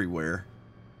everywhere.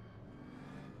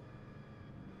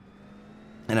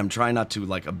 And I'm trying not to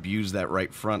like abuse that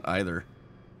right front either.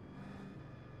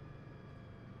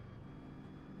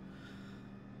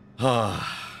 That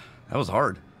was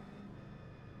hard.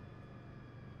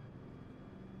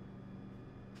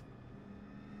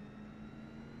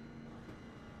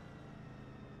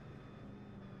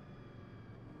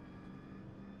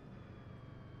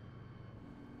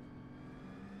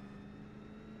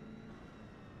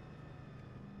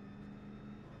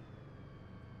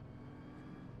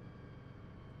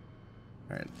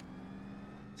 All right,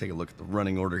 take a look at the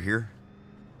running order here.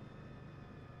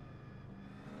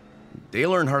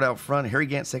 Dale Earnhardt out front, Harry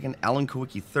Gant second, Alan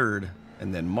Kowicki third,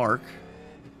 and then Mark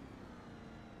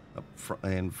up front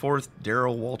and fourth,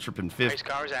 Darrell Waltrip in fifth. Race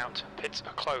car is out. Pits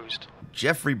are closed.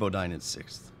 Jeffrey Bodine in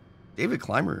sixth, David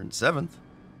Clymer in seventh,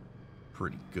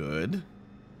 pretty good.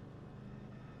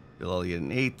 Bill Elliott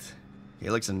in eighth,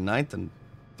 Alex in ninth, and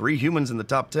 3 humans in the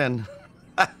top 10.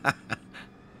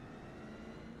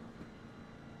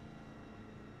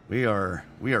 We are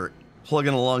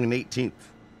plugging along in 18th.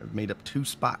 I've made up 2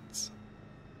 spots.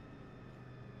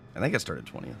 I think I started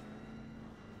 20th.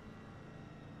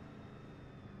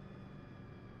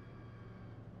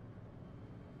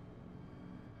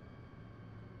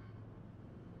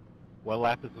 What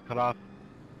lap is the cutoff?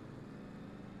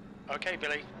 Okay,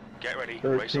 Billy, get ready.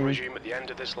 13. Race will resume at the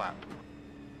end of this lap.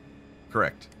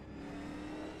 Correct.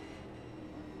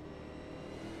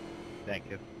 Thank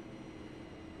you.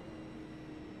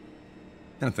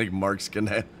 I think Mark's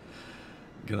gonna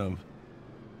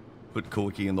put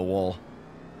Kowicki in the wall.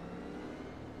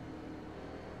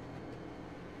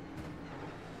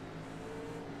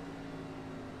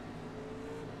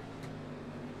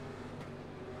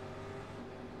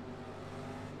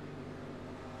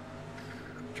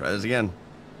 Try this again.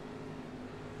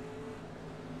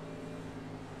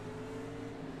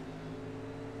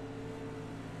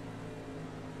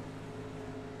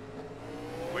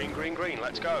 Green, green, green,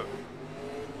 let's go.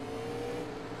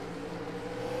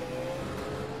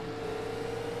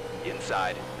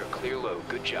 Inside, you're clear low.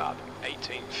 Good job.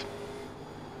 18th.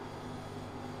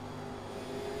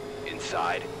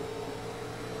 Inside.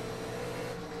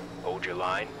 Hold your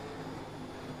line.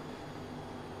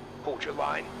 Hold your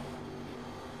line.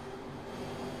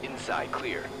 Inside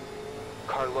clear.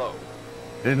 Car low.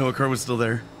 I didn't know a car was still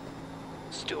there.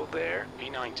 Still there.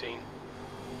 P19.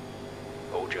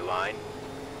 Hold your line.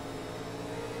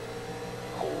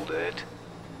 Hold it.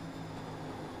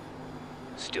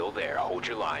 Still there. Hold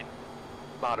your line.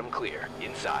 Bottom clear.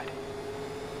 Inside.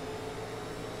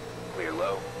 Clear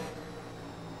low.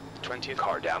 20th.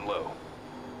 Car down low.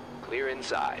 Clear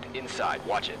inside. Inside.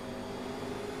 Watch it.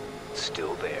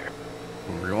 Still there.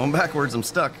 We're going backwards. I'm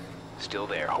stuck. Still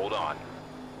there. Hold on.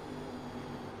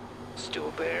 Still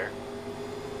there.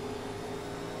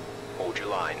 Hold your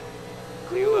line.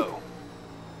 Clear low.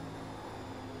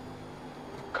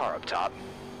 Car up top.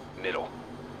 Middle.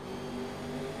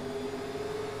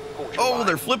 Hold your Oh, line.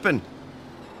 they're flipping.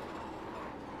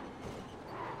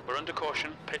 We're under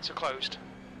caution. Pits are closed.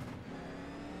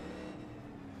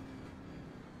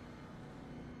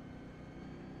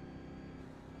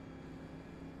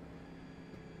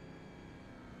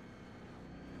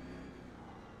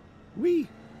 Wee.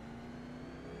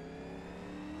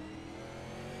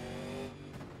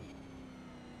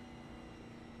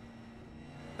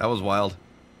 That was wild.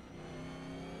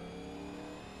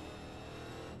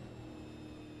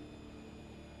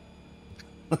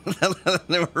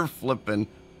 They were flipping.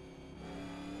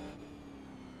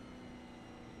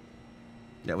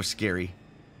 That was scary.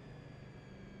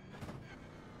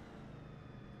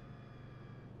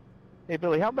 Hey,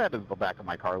 Billy, how bad does the back of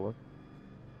my car look?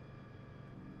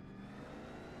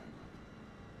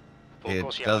 Full It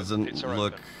course yellow. doesn't Pits are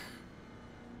look open.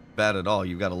 bad at all.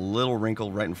 You've got a little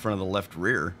wrinkle right in front of the left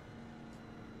rear.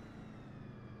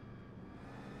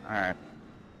 All right.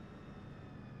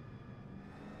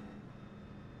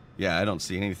 Yeah, I don't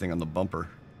see anything on the bumper.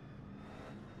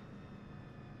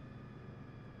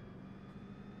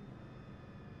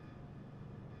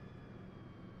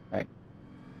 Right.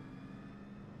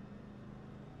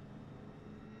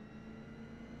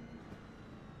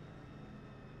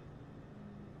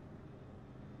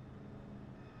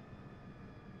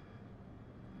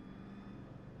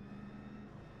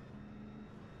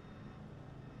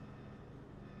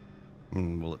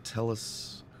 Will it tell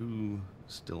us who's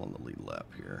still on the lead lap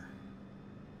here?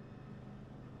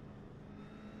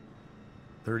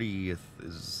 30th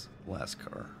is last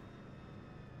car.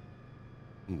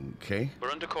 Okay.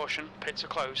 We're under caution. Pits are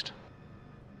closed.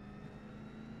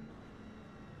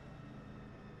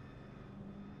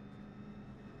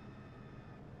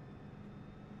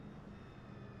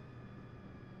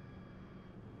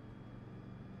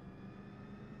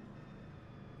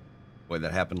 Boy,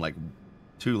 that happened like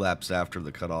 2 laps after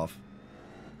the cutoff.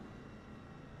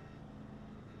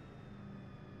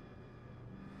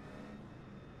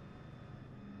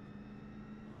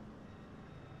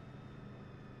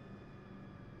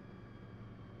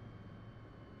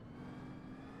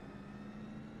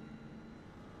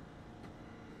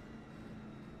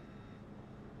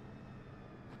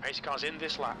 Pace car's in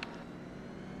this lap.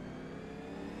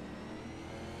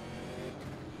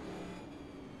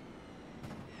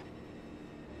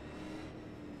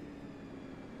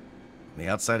 The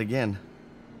outside again.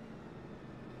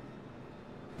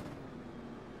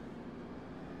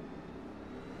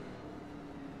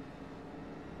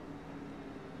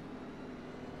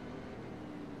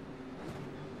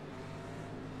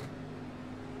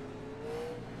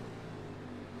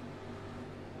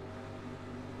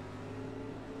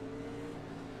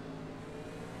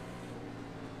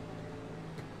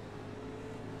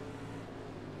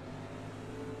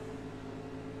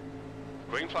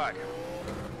 Green flag.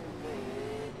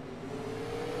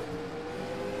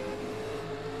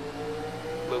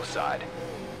 Low side.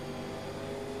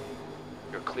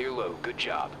 You're clear low. Good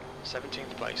job. 17th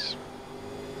place.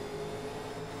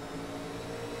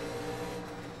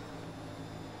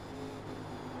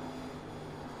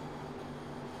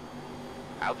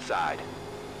 Outside.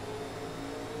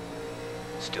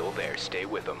 Still there. Stay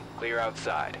with them. Clear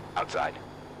outside. Outside.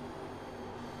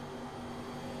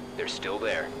 They're still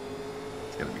there.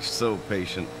 It's gotta be so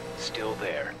patient. Still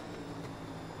there.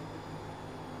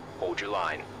 Hold your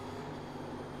line.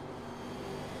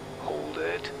 Hold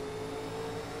it.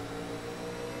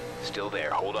 Still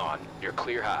there. Hold on. You're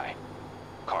clear high.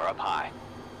 Car up high.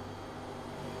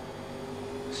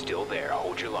 Still there.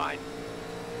 Hold your line.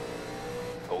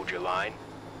 Hold your line.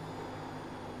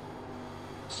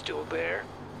 Still there.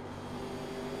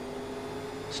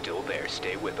 Still there.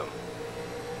 Stay with them.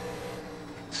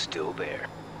 Still there.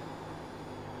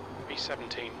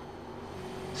 B17.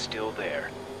 Still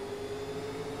there.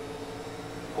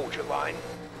 Hold your line.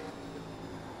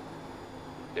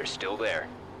 They're still there.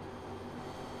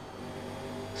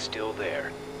 Still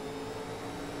there.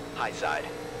 High side.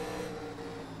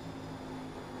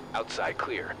 Outside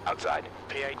clear. Outside.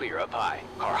 P8. Clear up high.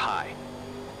 Car high.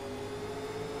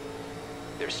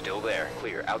 They're still there.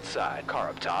 Clear outside. Car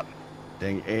up top.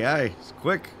 Dang AI, it's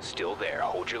quick. Still there.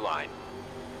 Hold your line.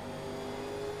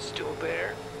 Still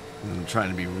there. I'm trying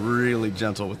to be really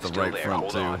gentle with the Still right there. front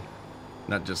Hold too. on.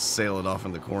 Not just sail it off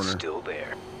in the corner. Still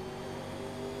there.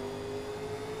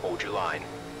 Hold your line.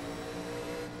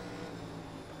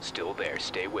 Still there.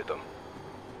 Stay with them.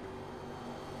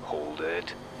 Hold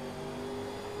it.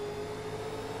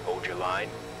 Hold your line.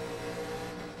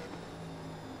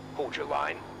 Hold your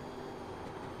line.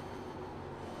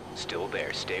 Still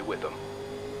there. Stay with them.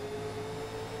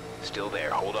 Still there.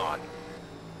 Hold on.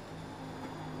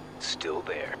 Still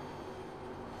there.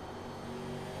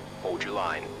 Hold your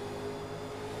line.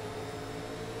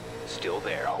 Still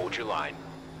there. Hold your line.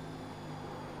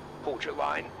 Hold your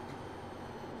line.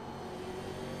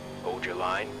 Hold your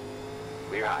line.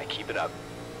 Clear high. Keep it up.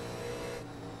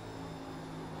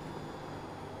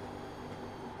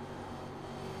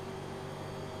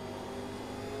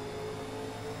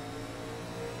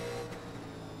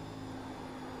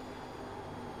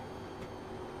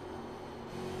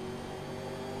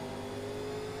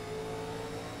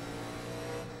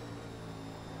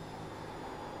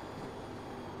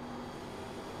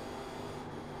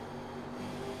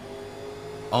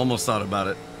 Almost thought about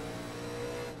it.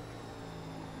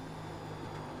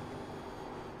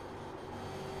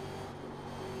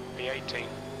 B18.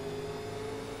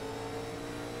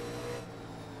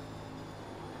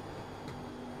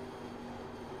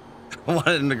 I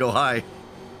wanted him to go high.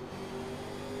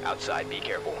 Outside. Be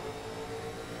careful.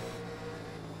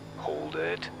 Hold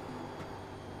it.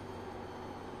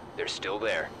 They're still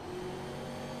there.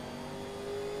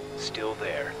 Still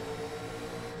there.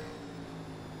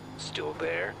 Still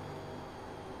there.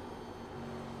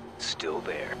 Still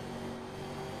there.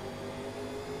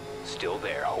 Still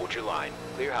there. Hold your line.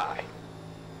 Clear high.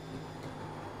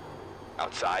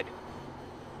 Outside.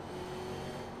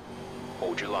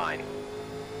 Hold your line.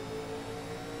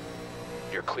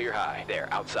 You're clear high. There.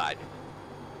 Outside.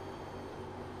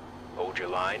 Hold your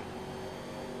line.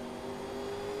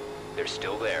 They're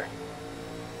still there.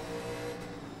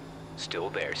 Still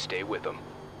there. Stay with them.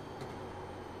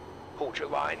 Hold your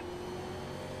line.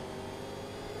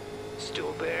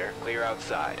 Still there. Clear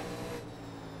outside.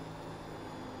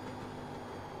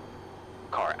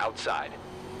 Car outside.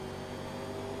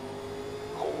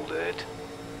 Hold it.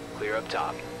 Clear up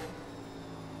top.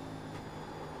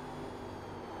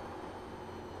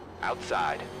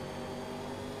 Outside.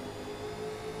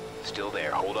 Still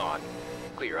there. Hold on.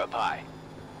 Clear up high.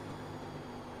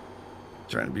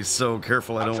 Trying to be so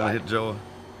careful I don't want to hit Joe.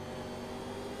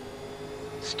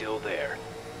 Still there.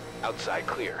 Outside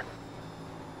clear.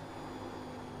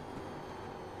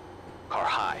 Car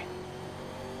high.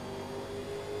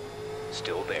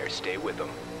 Still there. Stay with them.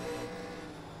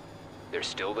 They're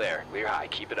still there. Clear high.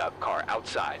 Keep it up. Car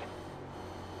outside.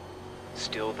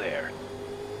 Still there.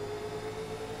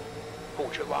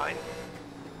 Hold your line.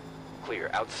 Clear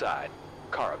outside.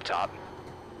 Car up top.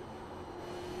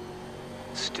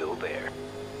 Still there.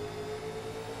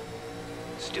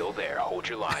 Still there. Hold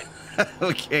your line.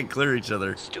 We can't clear each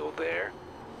other. Still there.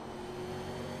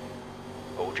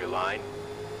 Hold your line.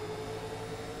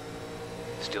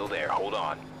 Still there. Hold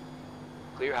on.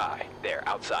 Clear high. There.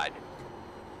 Outside.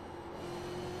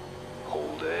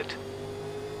 Hold it.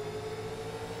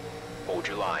 Hold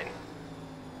your line.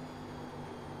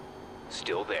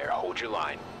 Still there. Hold your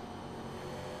line.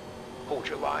 Hold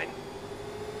your line.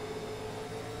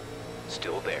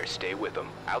 Still there. Stay with them.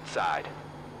 Outside.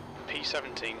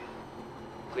 P17.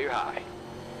 Clear high.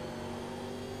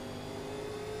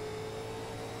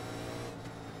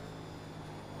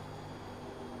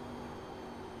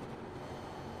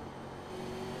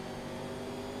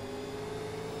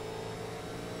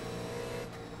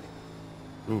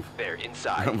 Oof. There.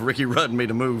 Inside. Ricky Rudd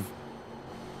made a move.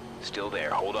 Still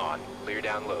there. Hold on. Clear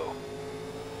down low.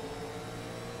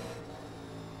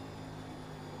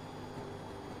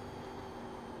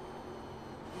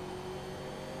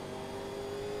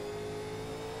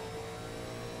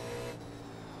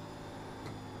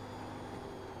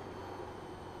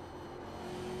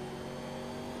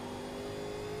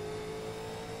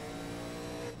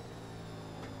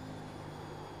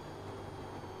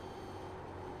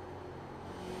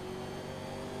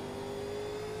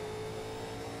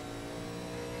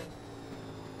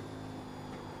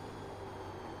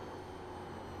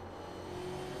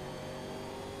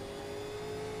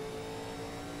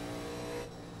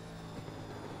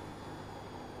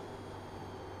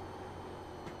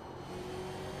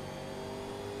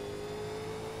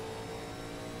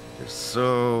 They're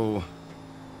so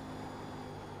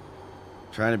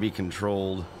trying to be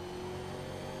controlled,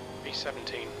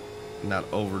 P17. not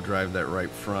overdrive that right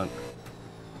front.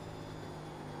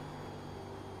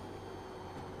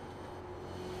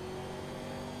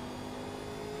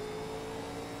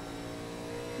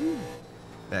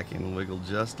 Back in wiggle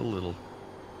just a little.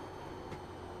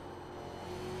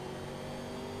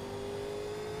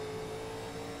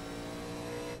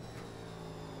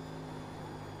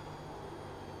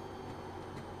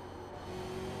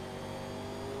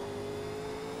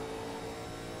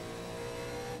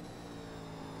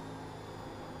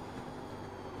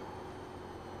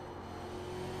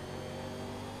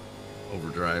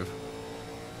 Overdrive.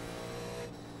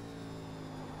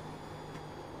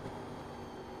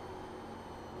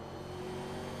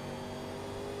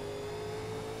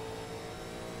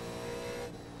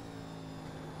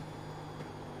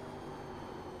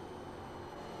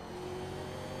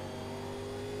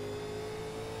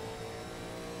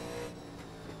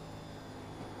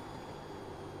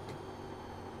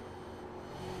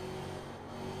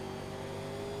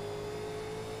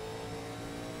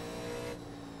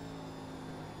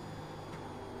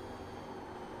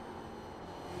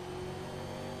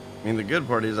 I mean, the good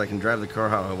part is I can drive the car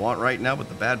how I want right now, but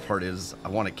the bad part is I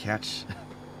want to catch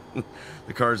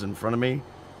the cars in front of me,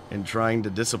 and trying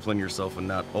to discipline yourself and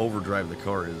not overdrive the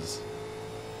car is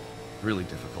really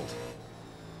difficult.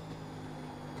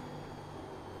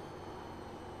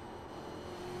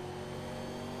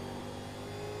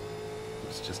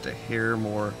 It's just a hair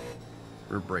more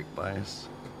for brake bias.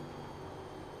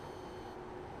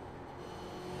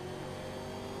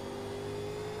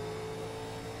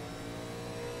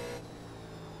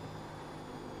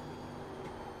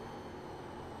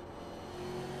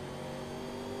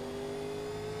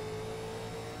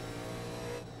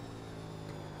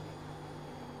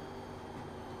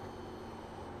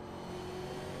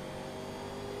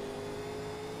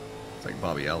 It's like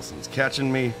Bobby Allison's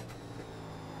catching me.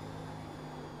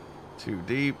 Too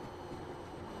deep.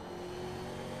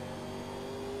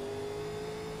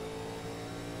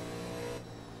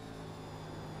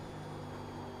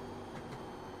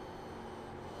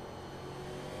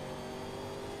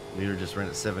 Leader just ran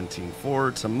at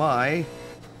 17.4 to my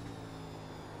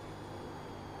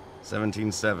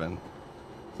 17.7.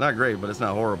 It's not great, but it's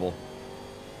not horrible.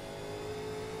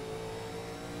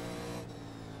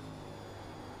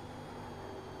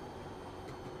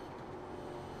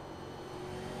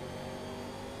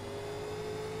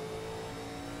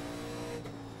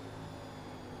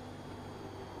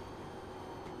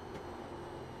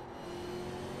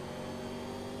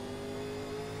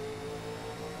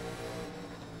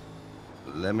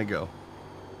 Let me go.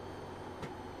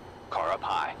 Car up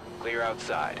high. Clear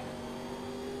outside.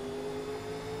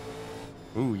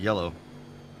 Ooh, yellow.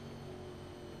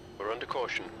 We're under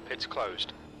caution. Pit's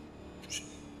closed.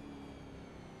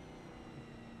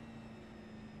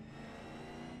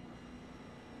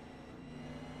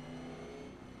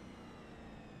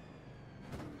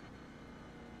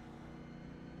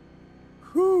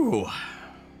 Whew.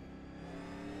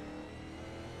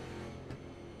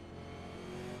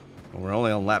 We're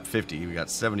only on lap 50. We got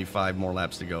 75 more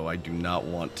laps to go. I do not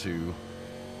want to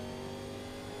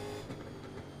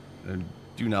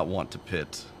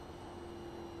pit.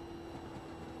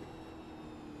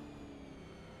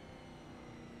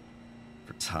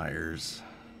 For tires.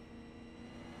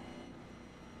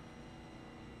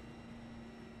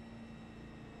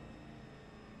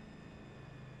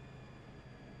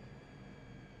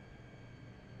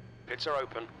 Pits are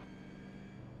open.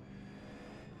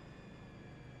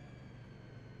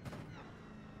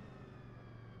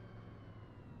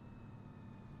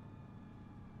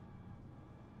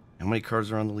 How many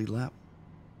cars are on the lead lap?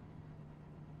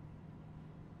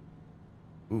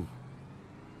 Ooh.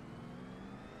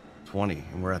 20,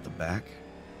 and we're at the back.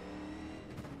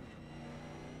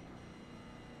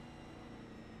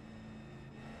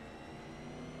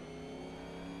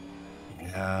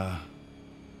 Yeah.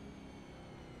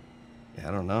 Yeah,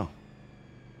 I don't know.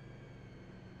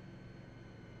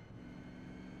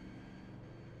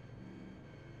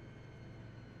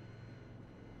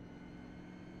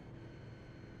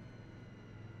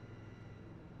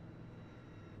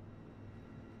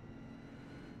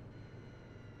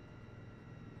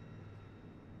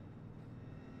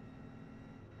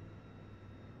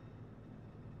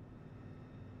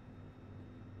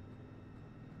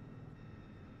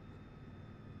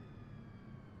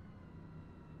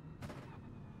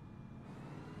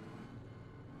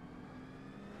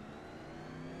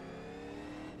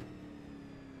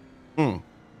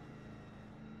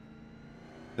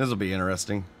 This will be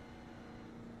interesting.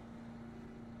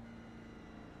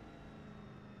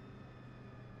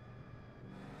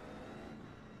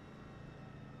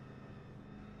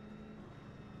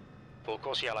 Full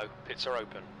course yellow. Pits are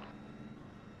open.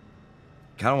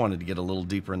 Kind of wanted to get a little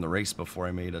deeper in the race before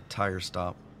I made a tire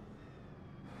stop.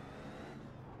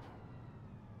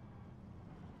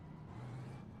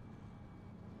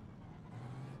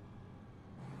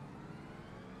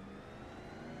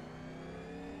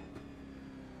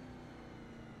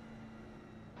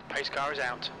 Pace car is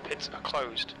out. Pits are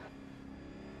closed.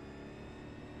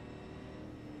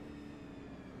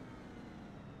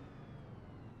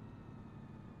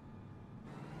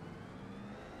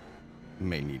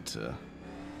 May need to...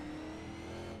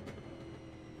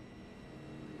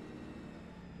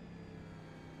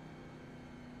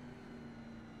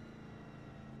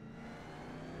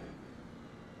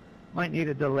 Might need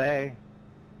a delay.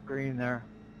 Green there.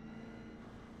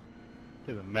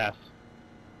 To the mess.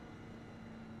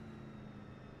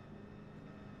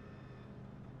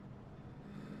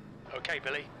 Okay,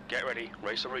 Billy, get ready.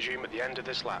 Race will resume at the end of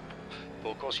this lap.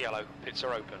 Full course yellow. Pits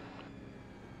are open.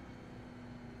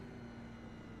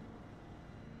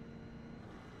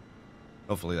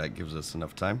 Hopefully that gives us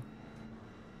enough time.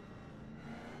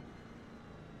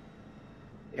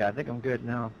 Yeah, I think I'm good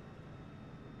now.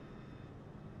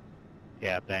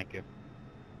 Yeah, thank you.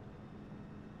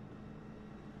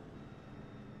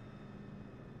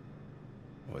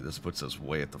 Boy, this puts us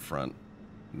way at the front.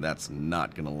 That's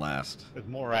not gonna last. There's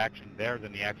more action there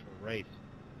than the actual race.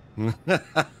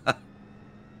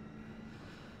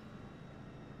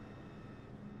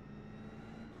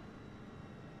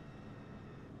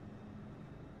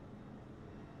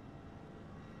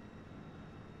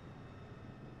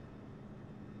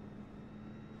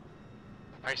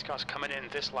 Pace car's coming in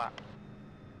this lap.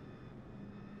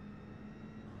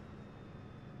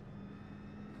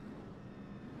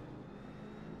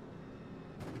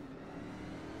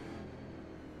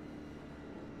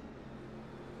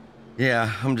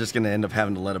 Yeah, I'm just gonna end up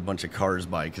having to let a bunch of cars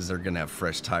by because they're gonna have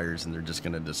fresh tires and they're just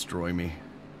gonna destroy me.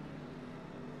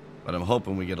 But I'm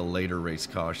hoping we get a later race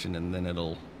caution and then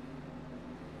it'll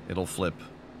flip.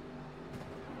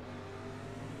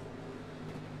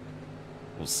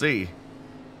 We'll see.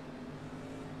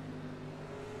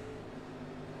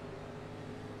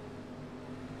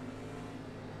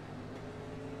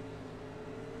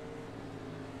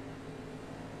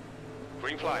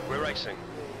 Green flag, we're racing.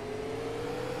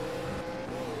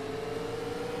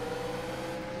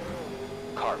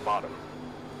 Car bottom.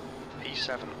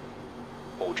 P7.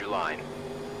 Hold your line.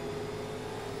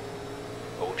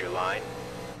 Hold your line.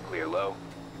 Clear low.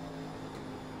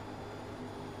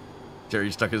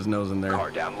 Terry stuck his nose in there.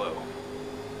 Car down low.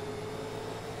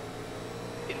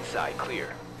 Inside clear.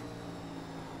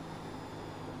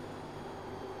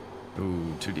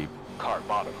 Ooh, too deep. Car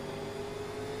bottom.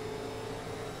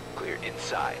 Clear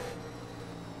inside.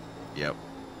 Yep.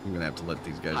 I'm gonna have to let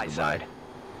these guys High go side. by.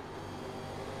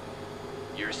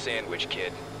 You're a sandwich,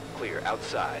 kid. Clear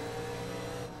outside.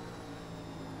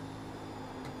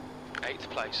 8th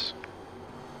place.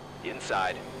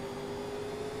 Inside.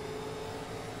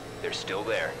 They're still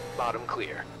there. Bottom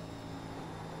clear.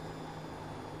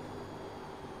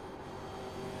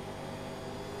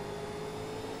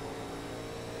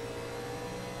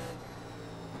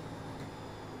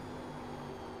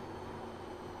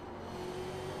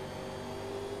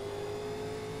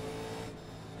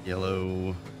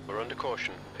 Yellow. We're under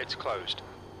caution. Pit's closed.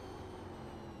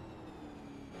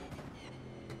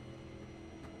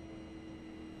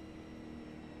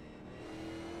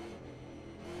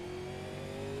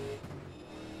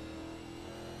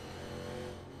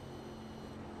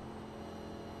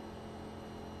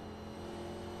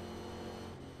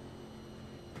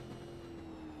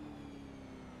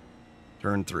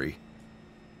 Turn 3.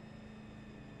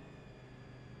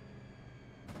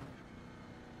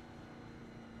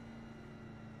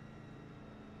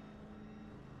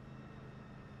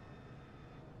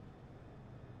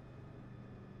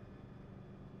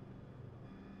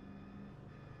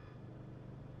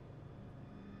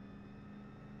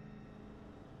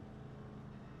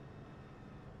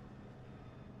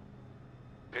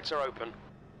 Pits are open.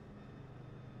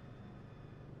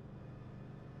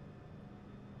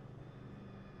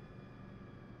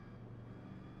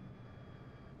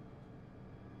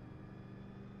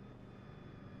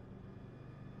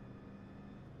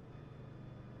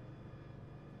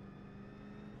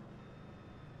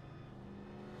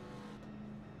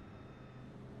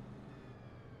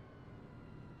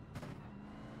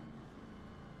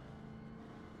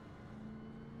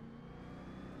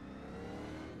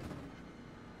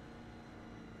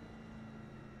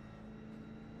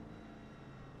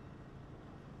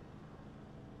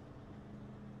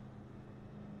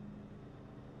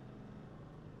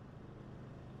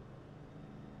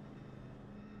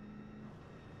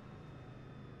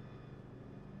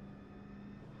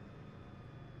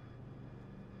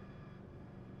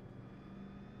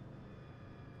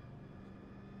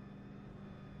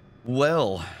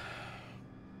 Well,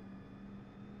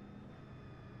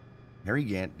 Harry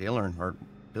Gant, Dale Earnhardt,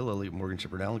 Bill Elliott, Morgan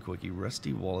Shepard, Alan Quickie,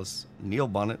 Rusty Wallace, Neil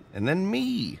Bonnet, and then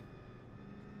me.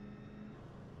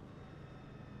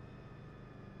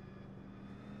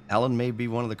 Alan may be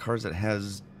one of the cars that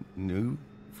has new,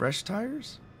 fresh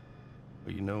tires.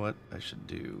 But you know what I should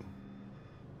do?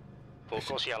 Full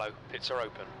course yellow. Pits are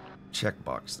open.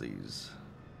 Checkbox these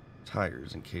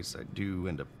tires in case I do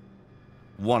end up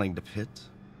wanting to pit.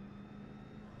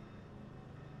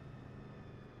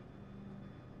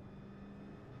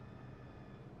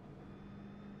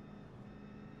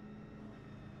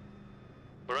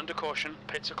 We're under caution.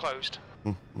 Pits are closed.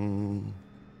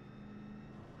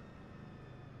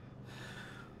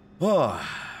 Oh.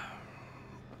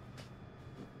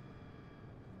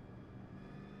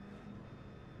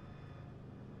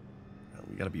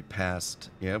 We gotta be past.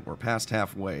 Yep, we're past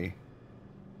halfway.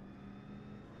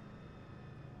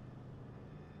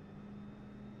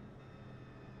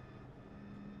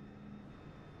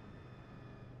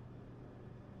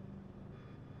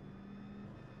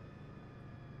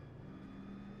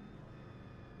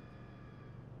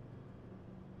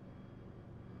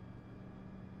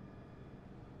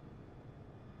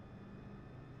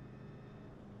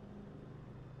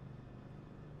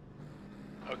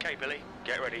 Okay, Billy,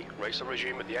 get ready. Race will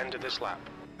resume at the end of this lap.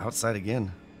 Outside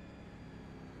again.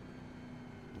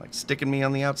 Like sticking me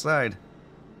on the outside.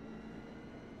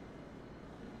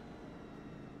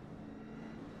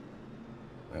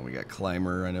 And we got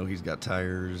Climber. I know he's got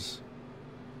tires.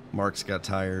 Mark's got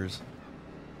tires.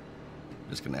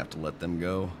 Just gonna have to let them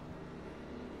go.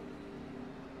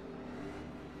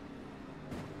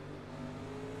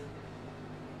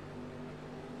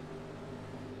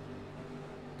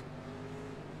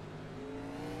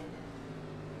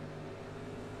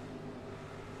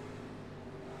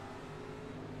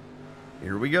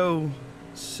 Here we go.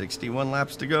 61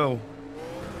 laps to go.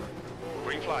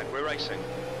 Green flag, we're racing.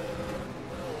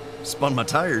 Spun my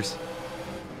tires.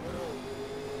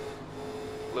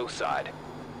 Low side.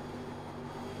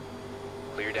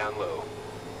 Clear down low.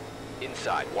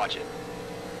 Inside, watch it.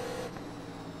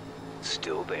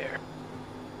 Still there.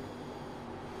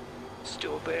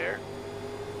 Still there.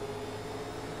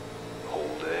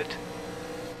 Hold it.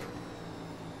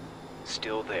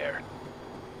 Still there.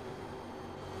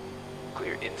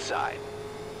 Clear inside.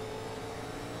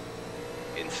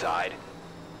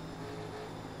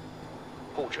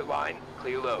 Hold your line.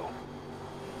 Clear low.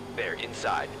 There,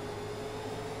 inside.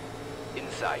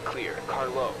 Inside clear. Car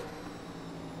low.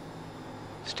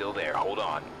 Still there. Hold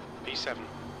on. P7.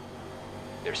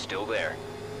 They're still there.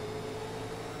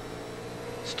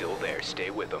 Still there. Stay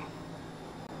with them.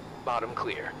 Bottom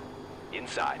clear.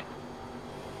 Inside.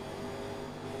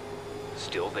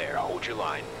 Still there. Hold your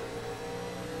line.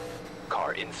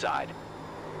 Car inside.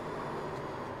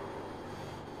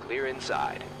 Clear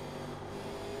inside.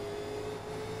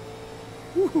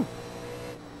 Woohoo.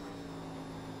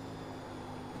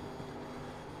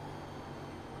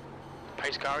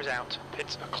 Pace car is out.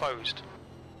 Pits are closed.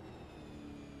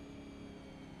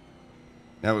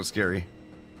 That was scary.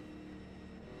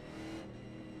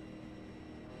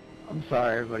 I'm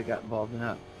sorry everybody got involved in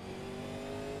that.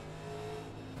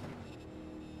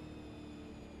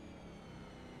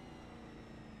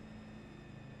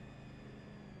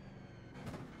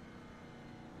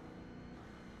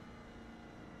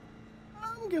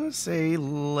 I'm gonna say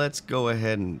let's go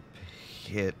ahead and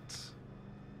hit.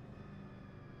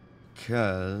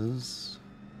 Because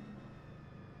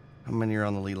how many are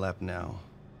on the lead lap now?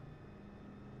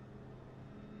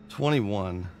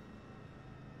 21.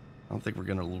 I don't think we're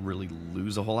gonna really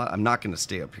lose a whole lot. I'm not gonna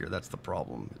stay up here. That's the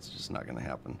problem. It's just not gonna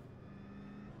happen.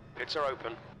 Pits are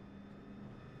open.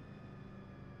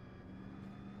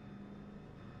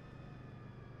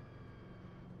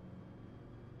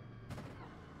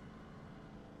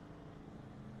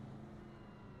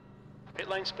 Pit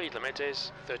lane speed limit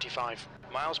is 35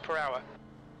 miles per hour.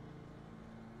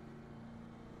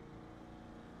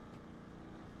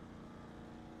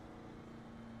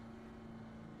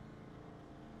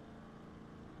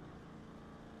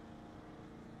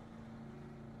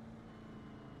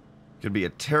 Could be a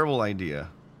terrible idea.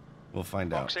 We'll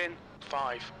find Box out. in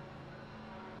 5,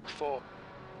 4,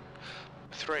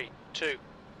 3, 2,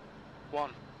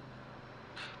 1.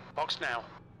 Box now.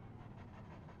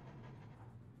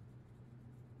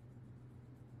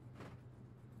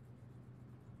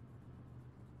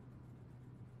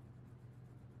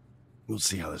 We'll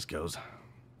see how this goes.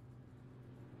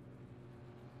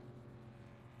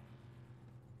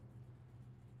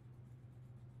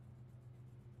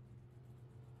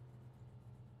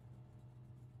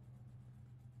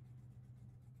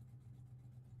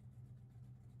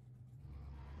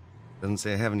 Doesn't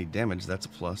say I have any damage. That's a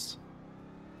plus.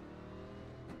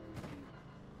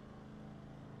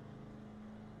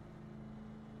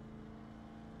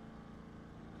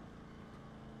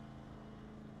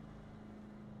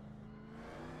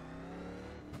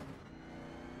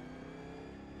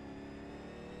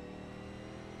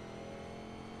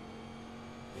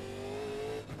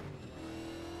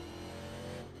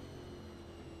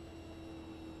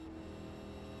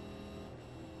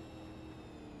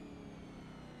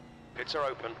 Pits are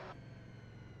open.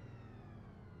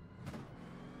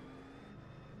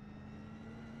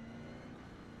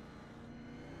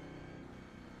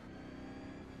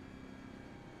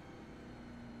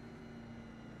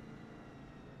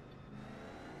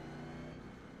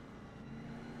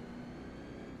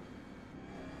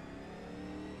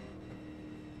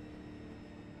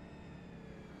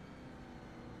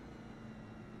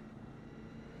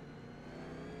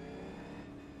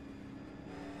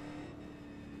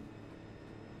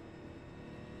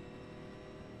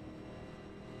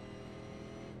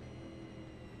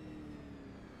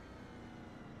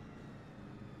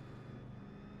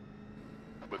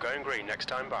 We're going green next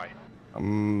time by.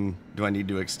 Do I need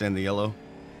to extend the yellow?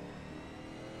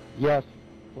 Yes,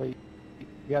 please.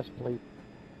 Yes, please.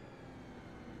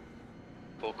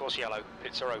 Full course yellow.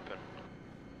 Pits are open.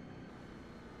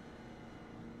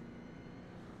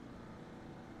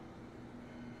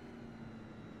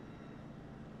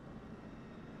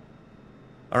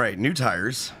 All right, new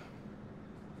tires.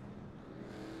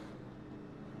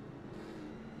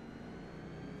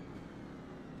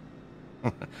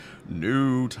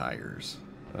 New tires.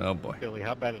 Oh boy. Billy,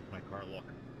 how bad does my car look?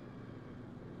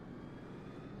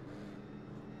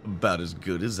 About as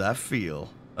good as I feel.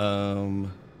 You're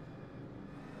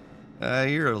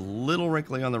a little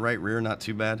wrinkly on the right rear, not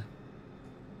too bad.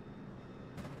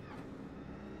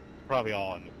 Probably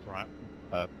all in the front.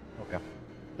 Okay.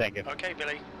 Thank you. Okay,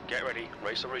 Billy, get ready.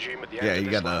 Race will resume at the Yeah, end of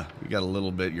you this got lap. you got a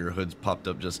little bit. Your hood's popped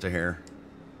up just a hair.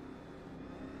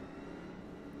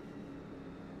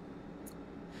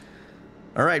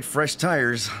 All right, fresh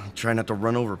tires. Try not to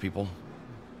run over people.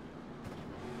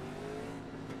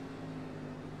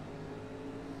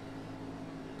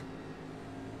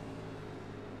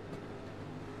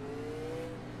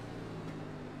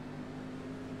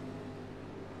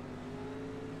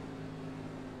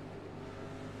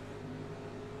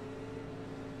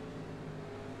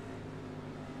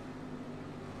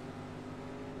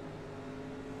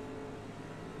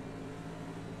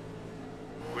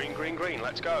 green,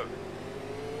 let's go.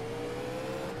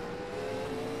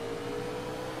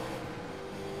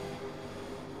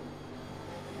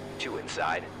 Two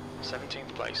inside. 17th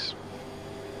place.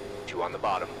 Two on the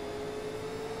bottom.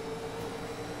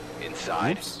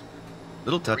 Inside. Oops.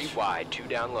 Little touch. Three wide, two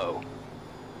down low.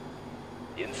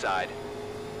 Inside.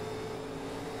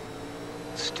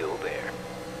 Still there.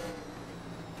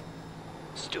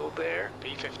 Still there.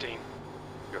 P15.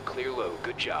 You're clear low,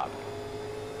 good job.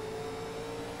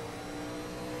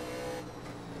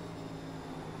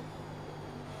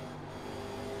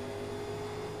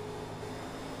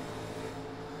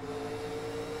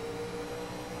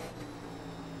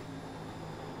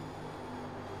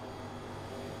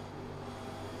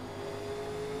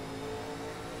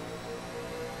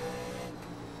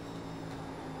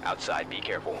 Outside, be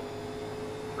careful.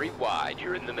 Three wide,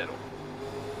 you're in the middle.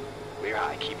 Clear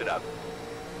high, keep it up.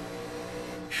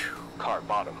 Car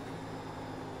bottom.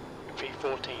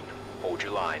 P14. Hold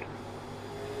your line.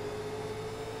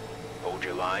 Hold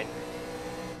your line.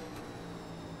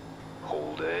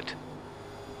 Hold it.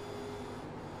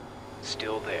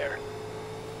 Still there.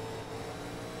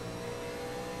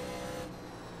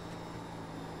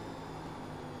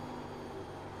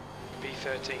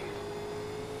 P13.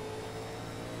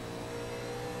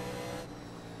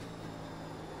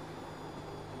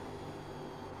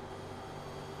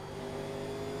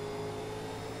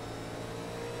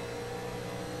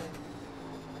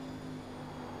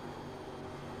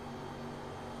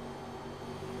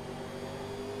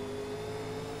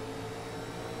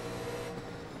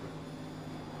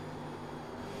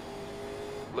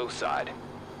 Low side.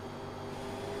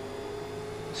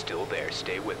 Still there,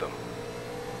 stay with them.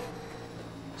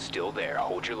 Still there,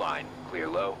 hold your line. Clear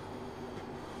low.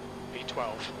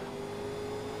 P12.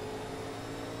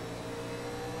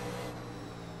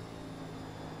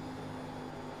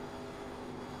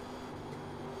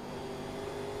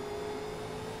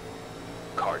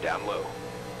 Car down low.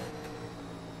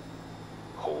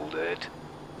 Hold it.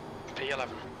 P11.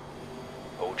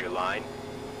 Hold your line.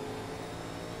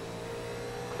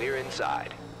 Clear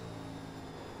inside.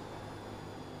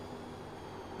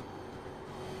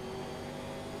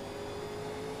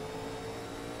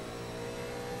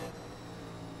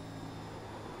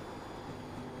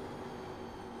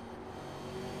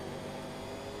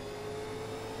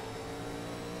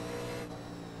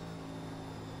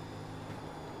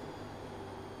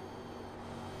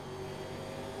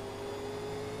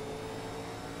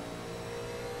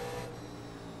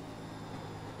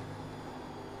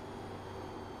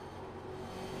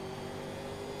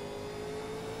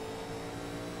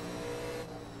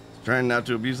 Trying not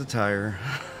to abuse the tire.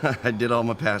 I did all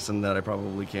my passing that I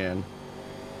probably can.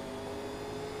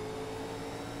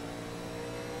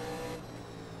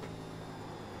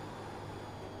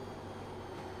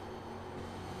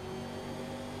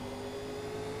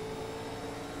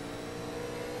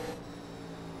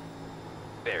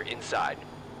 There, inside.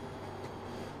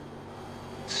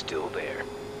 Still there.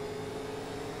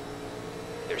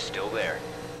 They're still there.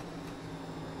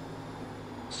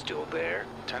 Still there.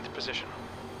 10th position.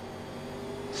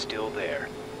 Still there.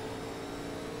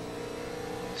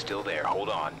 Still there, hold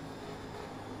on.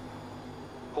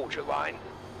 Hold your line.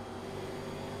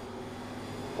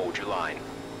 Hold your line.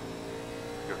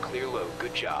 You're clear low,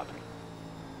 good job.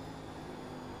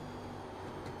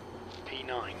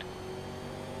 P9.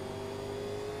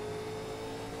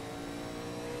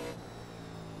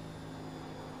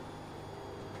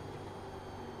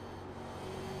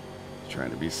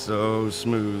 Trying to be so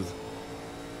smooth.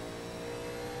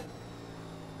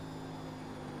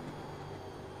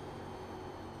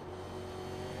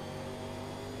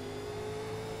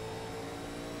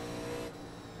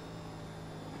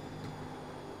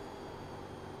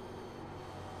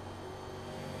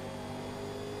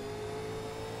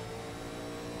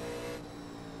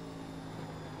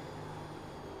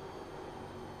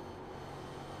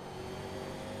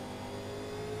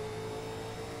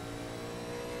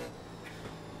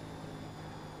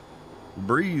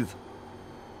 Breathe.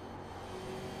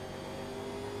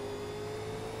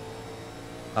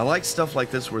 I like stuff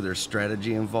like this where there's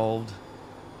strategy involved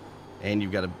and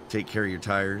you've got to take care of your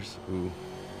tires. Ooh,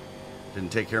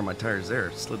 didn't take care of my tires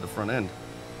there. Slid the front end.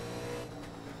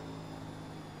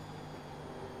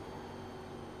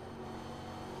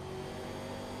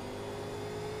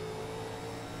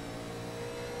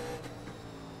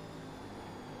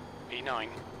 P9.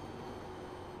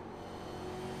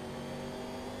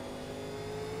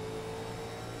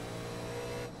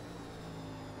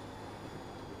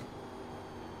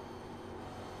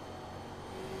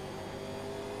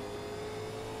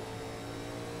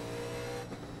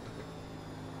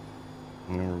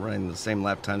 And we're running the same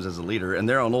lap times as the leader, and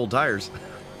they're on old tires.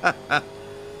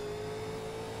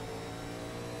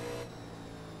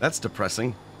 That's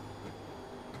depressing.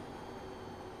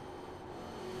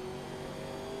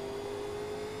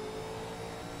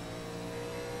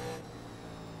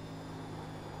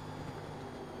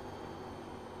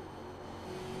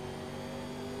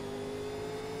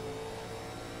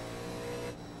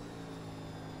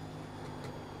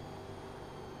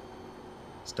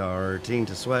 Starting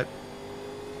to sweat.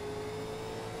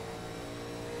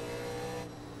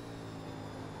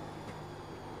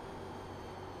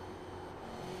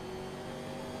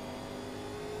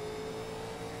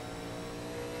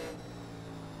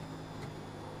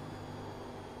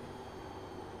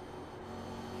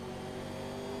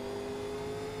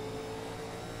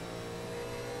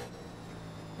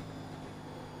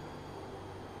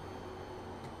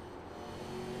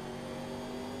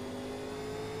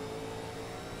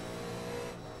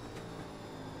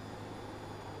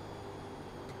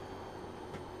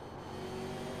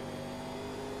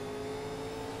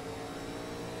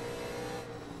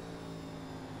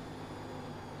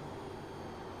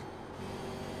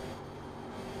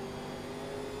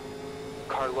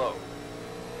 Car low.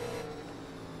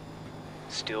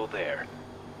 Still there.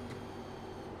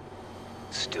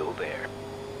 Still there.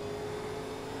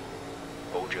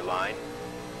 Hold your line.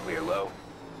 Clear low.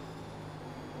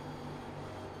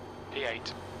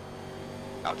 P8.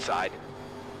 Outside.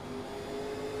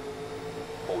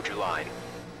 Hold your line.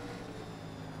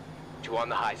 2 on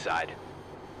the high side.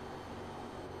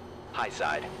 High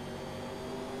side.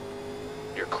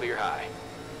 You're clear high.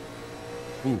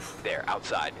 Oof. There,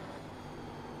 outside.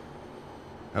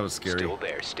 That was scary. Still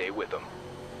there, stay with them.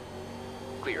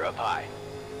 Clear up high.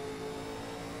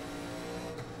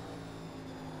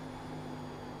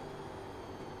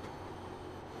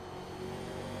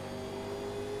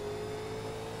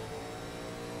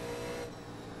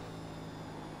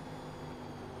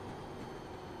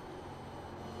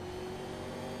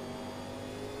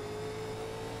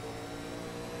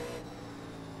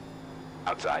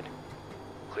 Outside.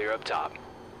 Clear up top.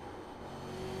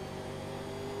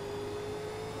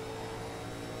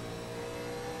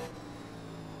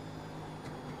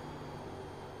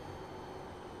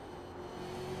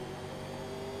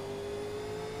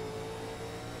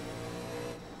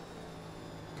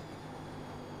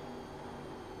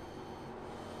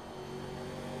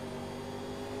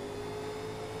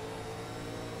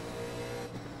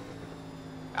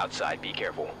 Outside, be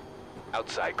careful.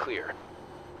 Outside, clear.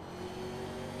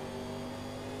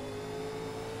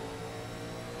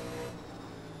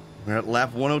 We're at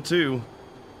lap 102.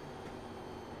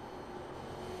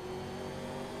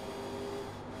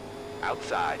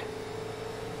 Outside.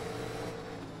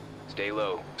 Stay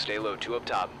low, 2 up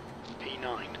top.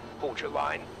 P9. Hold your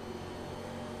line.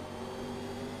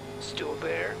 Still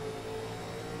there.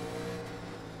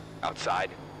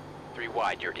 Outside. 3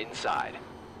 wide, you're inside.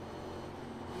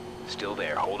 Still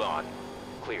there, hold on.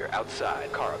 Clear,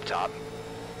 outside, car up top.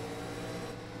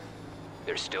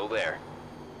 They're still there.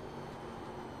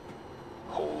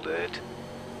 Hold it.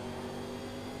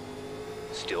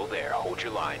 Still there, hold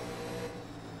your line.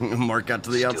 Mark got to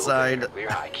the Still outside. there, clear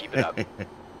high, keep it up.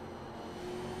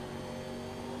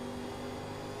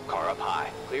 Car up high,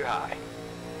 clear high.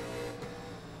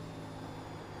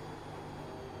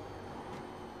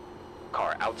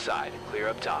 Car outside, clear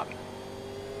up top.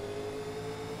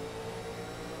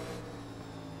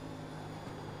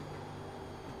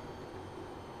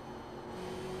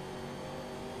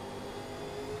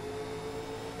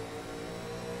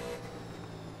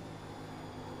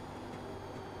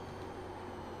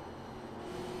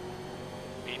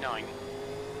 P9.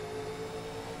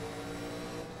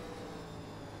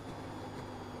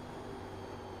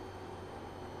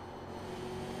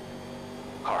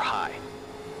 Car high.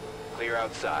 Clear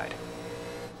outside.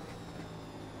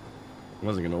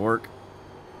 Wasn't gonna work.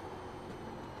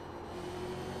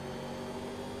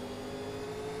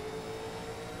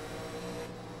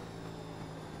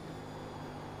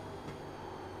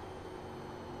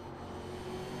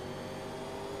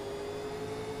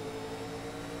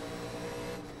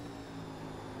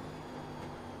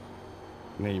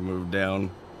 Now you move down.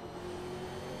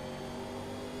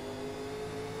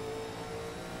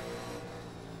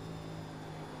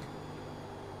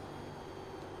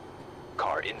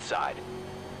 Car inside.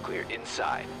 Clear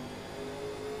inside.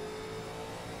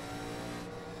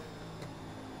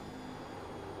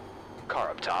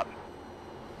 Car up top.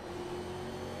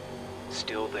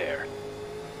 Still there.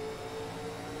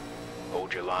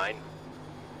 Hold your line.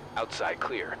 Outside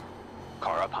clear.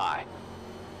 Car up high.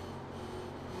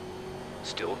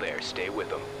 Still there, stay with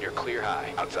them. You're clear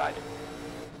high. Outside.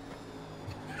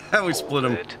 We split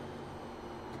him. It.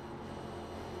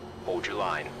 Hold your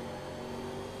line.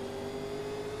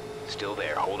 Still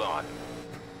there, hold on.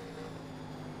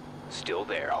 Still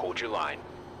there, hold your line.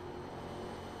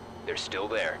 They're still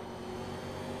there.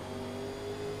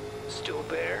 Still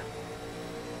there.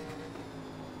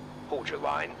 Hold your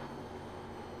line.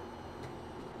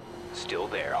 Still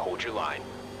there, hold your line.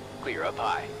 Clear up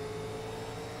high.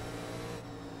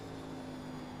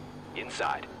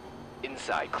 Inside.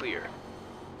 Inside clear.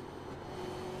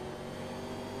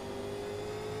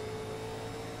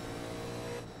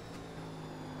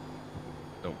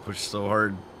 Don't push so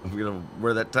hard. I'm gonna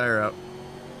wear that tire out.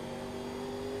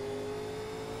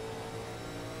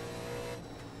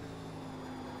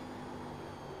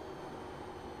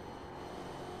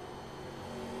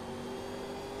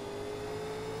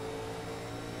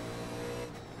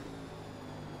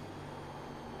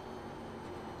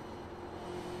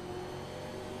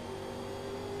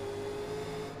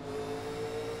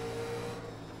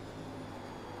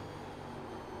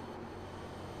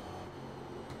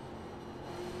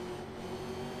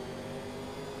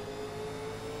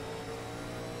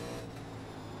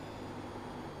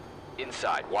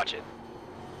 Inside, watch it.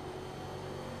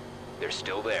 They're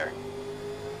still there.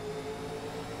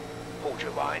 Hold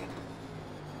your line.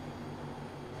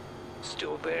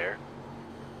 Still there.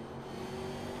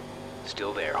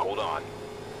 Still there, hold on.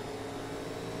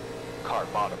 Car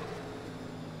bottom.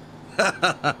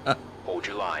 Hold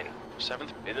your line.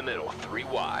 7th. In the middle, 3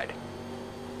 wide.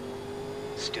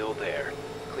 Still there.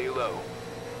 Clear low.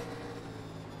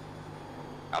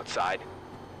 Outside.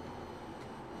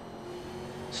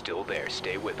 Still there,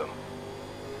 stay with them.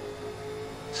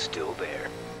 Still there.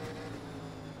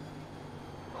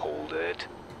 Hold it.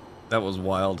 That was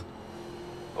wild.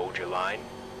 Hold your line.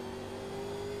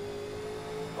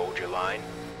 Hold your line.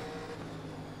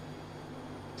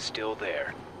 Still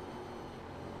there.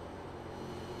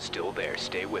 Still there,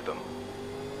 stay with them.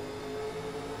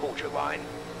 Hold your line.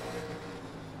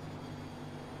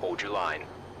 Hold your line.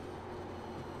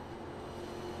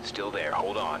 Still there,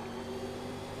 hold on.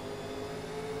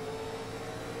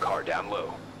 Car down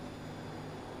low.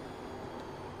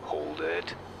 Hold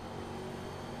it.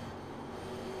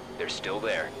 They're still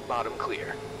there. Bottom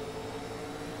clear.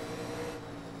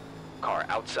 Car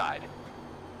outside.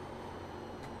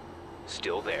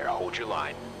 Still there. Hold your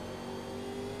line.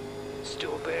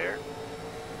 Still there.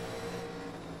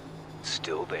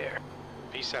 Still there.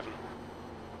 P7.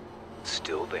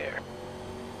 Still there.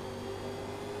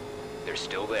 They're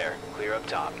still there. Clear up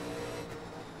top.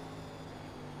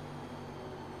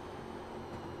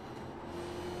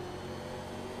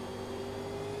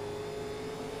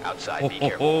 Outside, be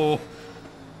careful.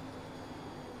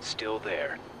 Still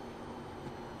there.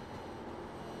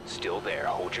 Still there.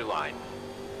 Hold your line.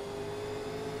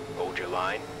 Hold your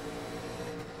line.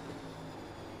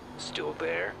 Still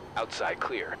there. Outside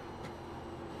clear.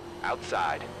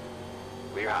 Outside.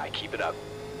 Clear high. Keep it up.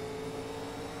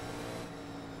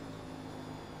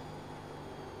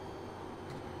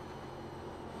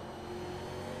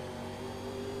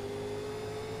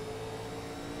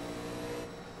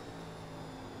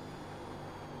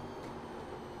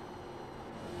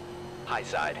 High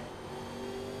side.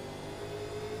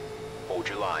 Hold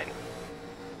your line.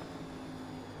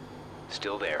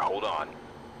 Still there, hold on.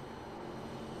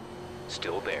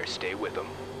 Still there, stay with them.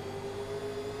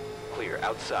 Clear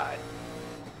outside.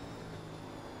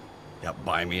 Got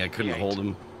by me, I couldn't P8. hold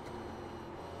him.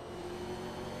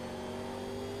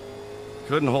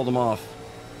 Couldn't hold him off.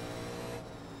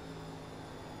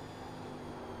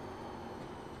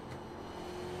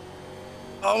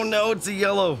 Oh no, it's a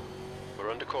yellow.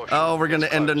 We're under caution. Oh, we're gonna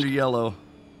It's end closed. under yellow.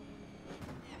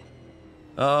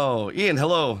 Oh, Ian,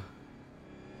 hello.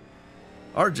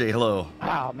 RJ, hello.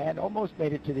 Wow, man, almost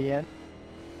made it to the end.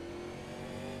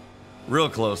 Real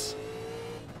close.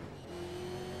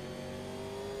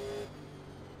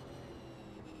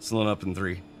 Slowing up in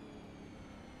 3.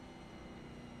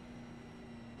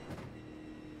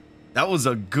 That was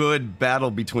a good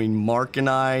battle between Mark and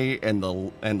I and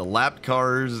the lap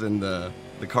cars and the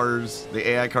cars, the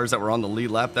AI cars that were on the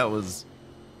lead lap. That was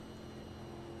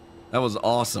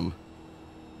awesome.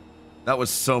 That was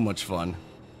so much fun.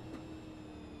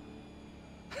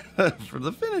 For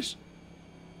the finish.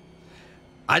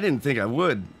 I didn't think I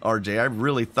would, RJ. I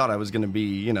really thought I was going to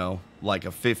be, you know, like a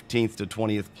 15th to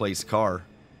 20th place car.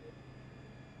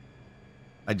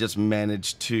 I just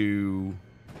managed to...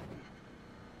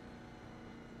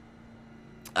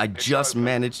 I just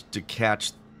managed to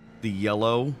catch the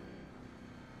yellow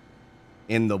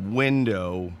in the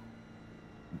window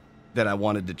that I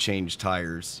wanted to change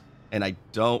tires. And I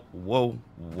don't... Whoa,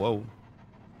 whoa.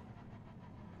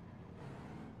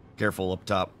 Careful up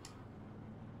top.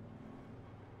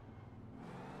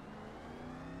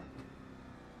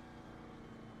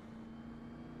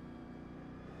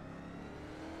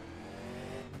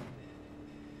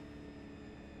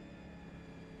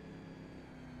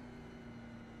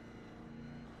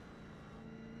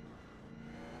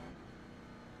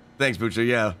 Thanks, Bucha.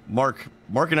 Yeah, Mark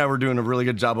and I were doing a really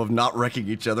good job of not wrecking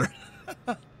each other.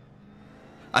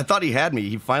 I thought he had me.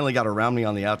 He finally got around me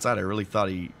on the outside. I really thought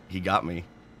he got me.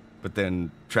 But then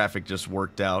traffic just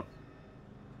worked out.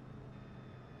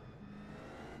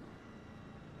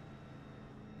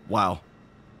 Wow.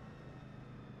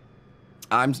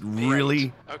 I'm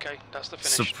really okay, that's the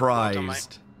finish. surprised Well done,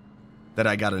 mate. that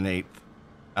I got an 8th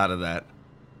out of that.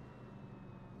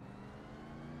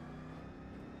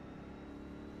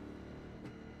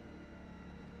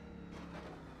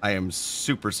 I am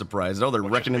super surprised. Oh, they're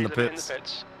We'll wrecking in the just leave pits.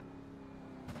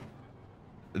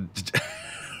 them in the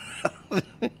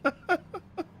pits.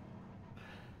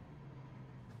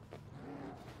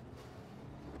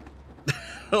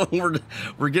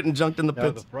 we're getting junked in the That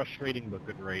was pits. a frustrating but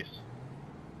good race.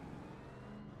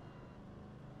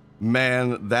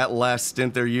 Man, that last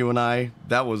stint there, you and I,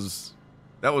 that was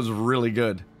really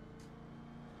good.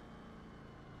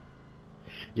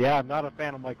 Yeah, I'm not a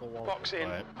fan of Michael Walker, Box in,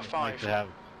 but a it's 5. nice to have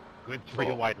good 4.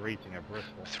 three-wide racing at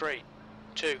Bristol. 3,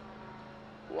 2,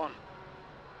 1.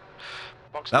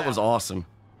 Box That now. was awesome.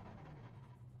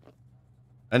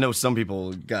 I know some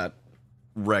people got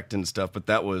wrecked and stuff, but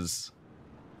that was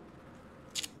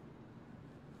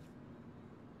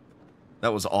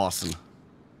awesome.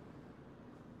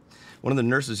 One of the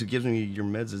nurses who gives me your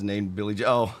meds is named Billie Jean.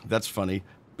 Oh, that's funny.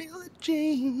 Billie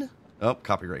Jean. Oh,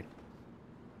 copyright.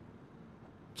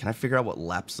 Can I figure out what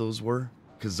laps those were?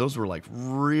 Because those were like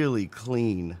really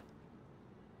clean.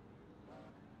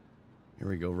 Here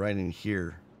we go, right in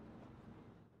here.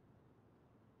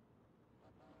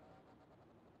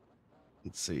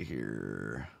 Let's see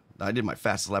here. I did my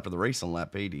fastest lap of the race on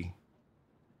lap 80.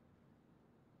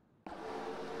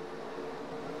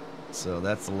 So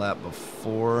that's the lap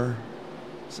before.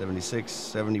 76,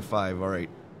 75, all right.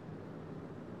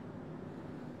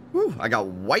 Whew, I got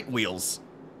white wheels.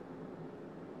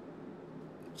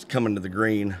 It's coming to the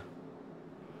green.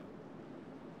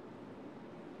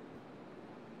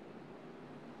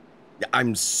 Yeah,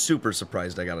 I'm super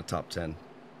surprised I got a top 10.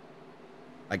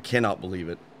 I cannot believe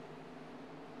it.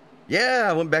 Yeah,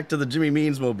 I went back to the Jimmy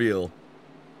Means mobile.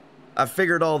 I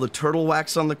figured all the turtle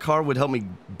wax on the car would help me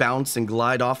bounce and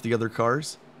glide off the other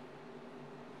cars.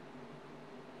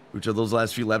 Which of those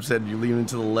last few laps had you leaning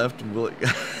to the left?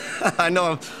 I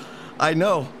know.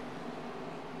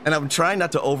 And I'm trying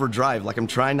not to overdrive. Like, I'm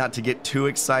trying not to get too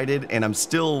excited. And I'm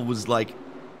still was like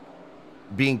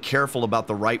being careful about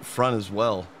the right front as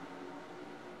well.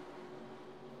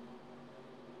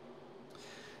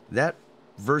 That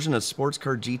version of Sports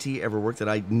Car GT ever worked that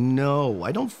I know.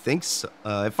 I don't think so.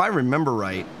 If I remember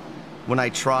right, when I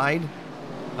tried,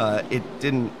 it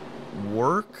didn't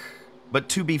work. But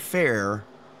to be fair,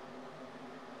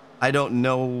 I don't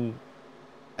know.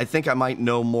 I think I might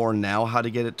know more now how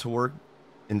to get it to work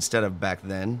instead of back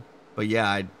then. But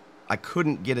yeah, I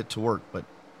couldn't get it to work. But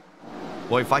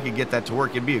boy, if I could get that to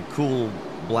work, it'd be a cool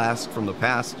blast from the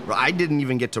past. I didn't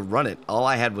even get to run it. All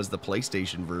I had was the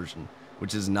PlayStation version,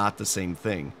 which is not the same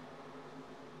thing.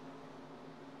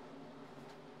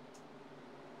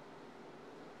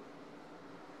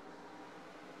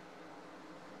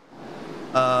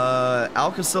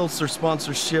 Alka-Seltzer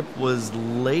sponsorship was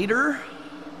later.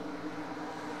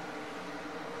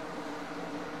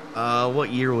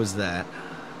 What year was that?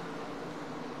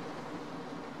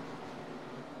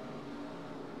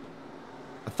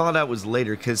 I thought that was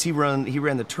later because he ran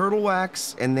the Turtle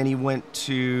Wax and then he went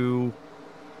to,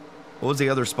 what was the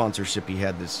other sponsorship he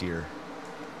had this year?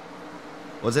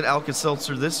 Was it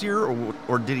Alka-Seltzer this year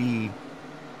or did he?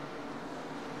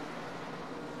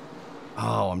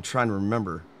 Oh, I'm trying to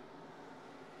remember.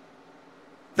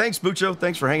 Thanks, Bucho.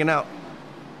 Thanks for hanging out.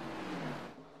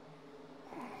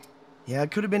 Yeah,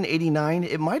 it could have been 89.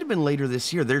 It might have been later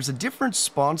this year. There's a different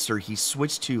sponsor he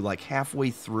switched to like halfway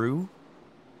through.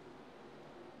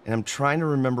 And I'm trying to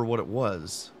remember what it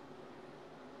was.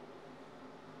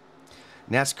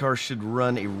 NASCAR should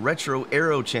run a retro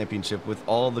aero championship with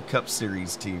all the Cup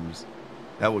Series teams.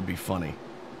 That would be funny.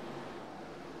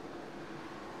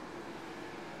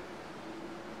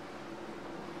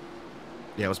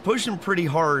 Yeah, I was pushing pretty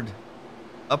hard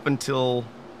up until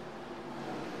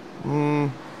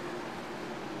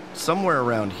somewhere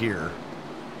around here.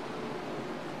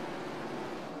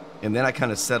 And then I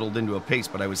kind of settled into a pace,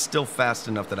 but I was still fast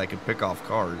enough that I could pick off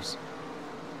cars.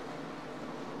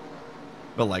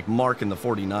 But like Mark in the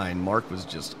 49, Mark was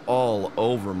just all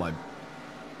over my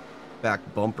back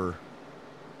bumper.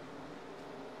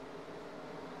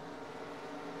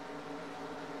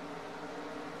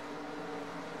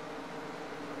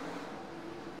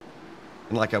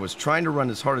 And like I was trying to run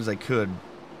as hard as I could,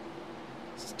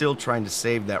 still trying to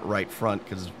save that right front,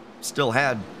 because still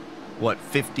had, what,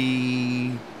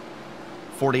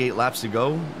 48 laps to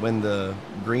go when the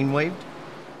green waved.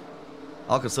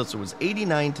 Alka-Seltzer was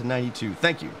 89 to 92.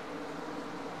 Thank you.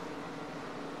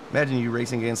 Imagine you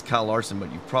racing against Kyle Larson,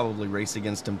 but you've probably raced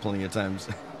against him plenty of times.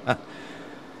 It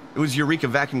was Eureka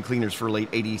vacuum cleaners for late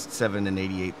 87 and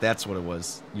 88. That's what it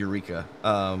was. Eureka.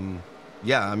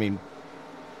 Yeah, I mean,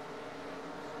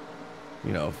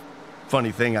 you know,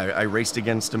 funny thing, I raced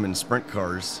against him in sprint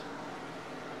cars.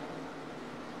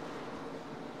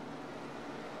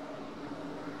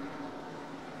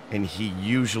 And he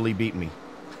usually beat me.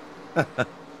 And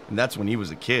that's when he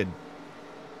was a kid.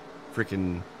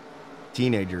 Freaking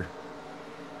teenager.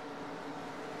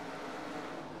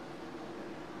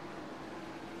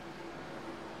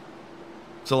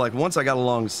 So like once I got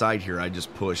alongside here, I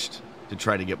just pushed to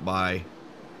try to get by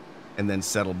and then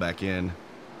settle back in.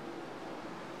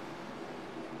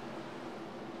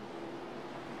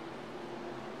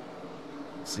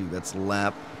 Let's see, that's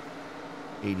lap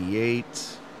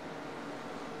 88.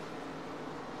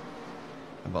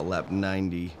 How about lap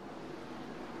 90?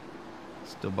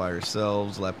 Still by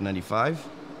ourselves. Lap 95. How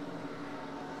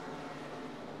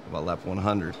about lap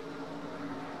 100?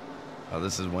 Oh,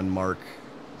 this is when Mark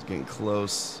is getting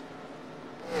close.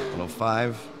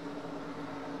 105.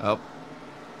 Oh.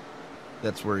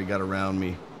 That's where he got around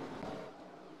me.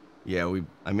 Yeah,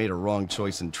 I made a wrong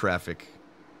choice in traffic.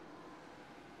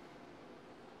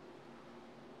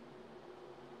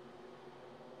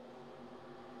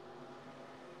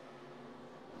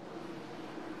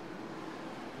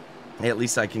 Hey, at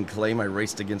least I can claim I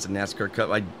raced against a NASCAR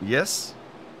Cup. Yes,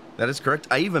 that is correct.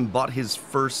 I even bought his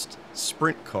first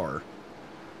sprint car.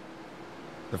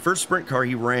 The first sprint car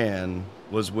he ran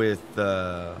was with,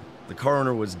 the car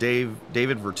owner was David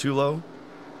Vertullo,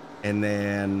 and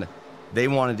then they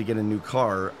wanted to get a new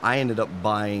car. I ended up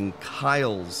buying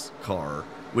Kyle's car,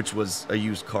 which was a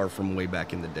used car from way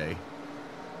back in the day.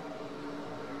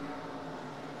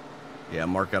 Yeah,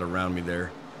 Mark got around me there.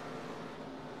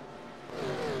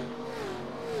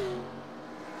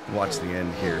 Watch the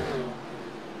end here.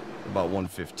 About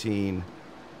 115.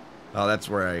 Oh, that's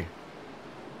where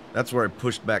I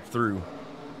pushed back through.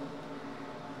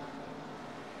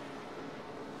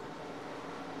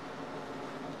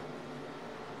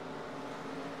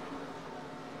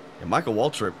 Yeah, Michael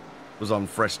Waltrip was on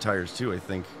fresh tires too, I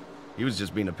think. He was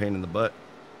just being a pain in the butt.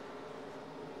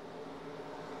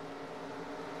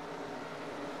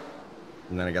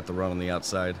 And then I got the run on the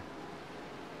outside.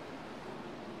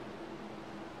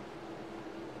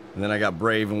 And then I got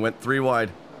brave and went 3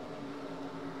 wide.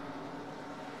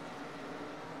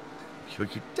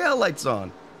 Put your tail lights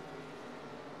on.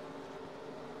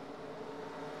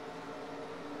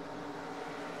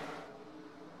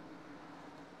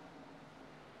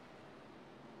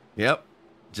 Yep.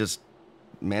 Just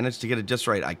managed to get it just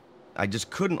right. I just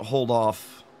couldn't hold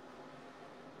off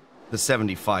the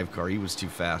 75 car. He was too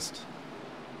fast.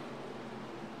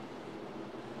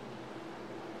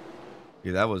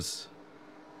 Yeah, that was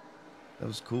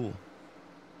cool.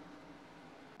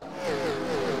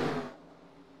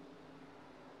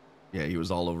 Yeah, he was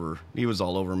all over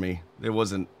me. It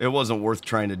wasn't worth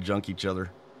trying to junk each other.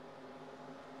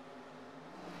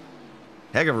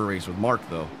 Heck of a race with Mark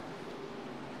though.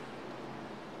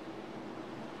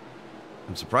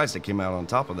 I'm surprised I came out on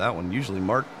top of that one. Usually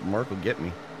Mark would get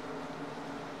me.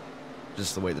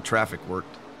 Just the way the traffic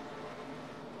worked.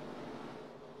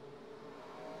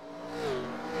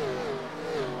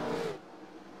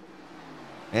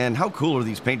 And how cool are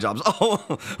these paint jobs?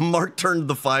 Oh, Mark turned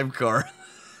the 5 car.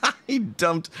 he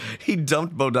dumped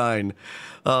Bodine.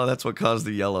 Oh, that's what caused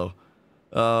the yellow.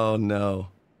 Oh no.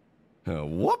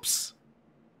 Whoops.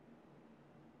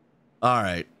 All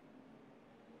right.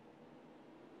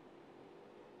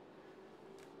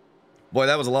 Boy,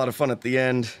 that was a lot of fun at the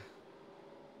end.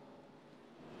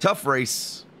 Tough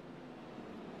race.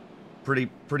 Pretty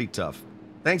tough.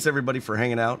 Thanks everybody for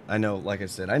hanging out. I know, like I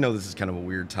said, I know this is kind of a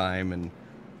weird time and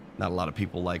not a lot of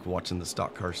people like watching the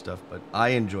stock car stuff, but I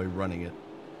enjoy running it.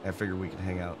 I figure we can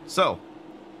hang out. So,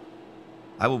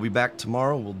 I will be back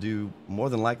tomorrow. More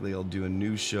than likely, I'll do a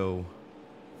news show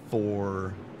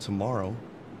for tomorrow.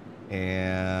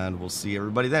 And we'll see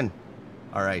everybody then.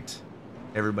 All right.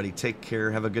 Everybody take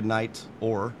care. Have a good night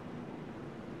or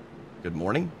good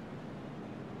morning.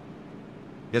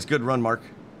 Yes, good run, Mark.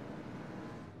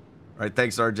 right,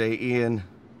 thanks, RJ, Ian,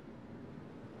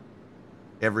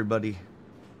 everybody.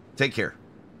 Take care.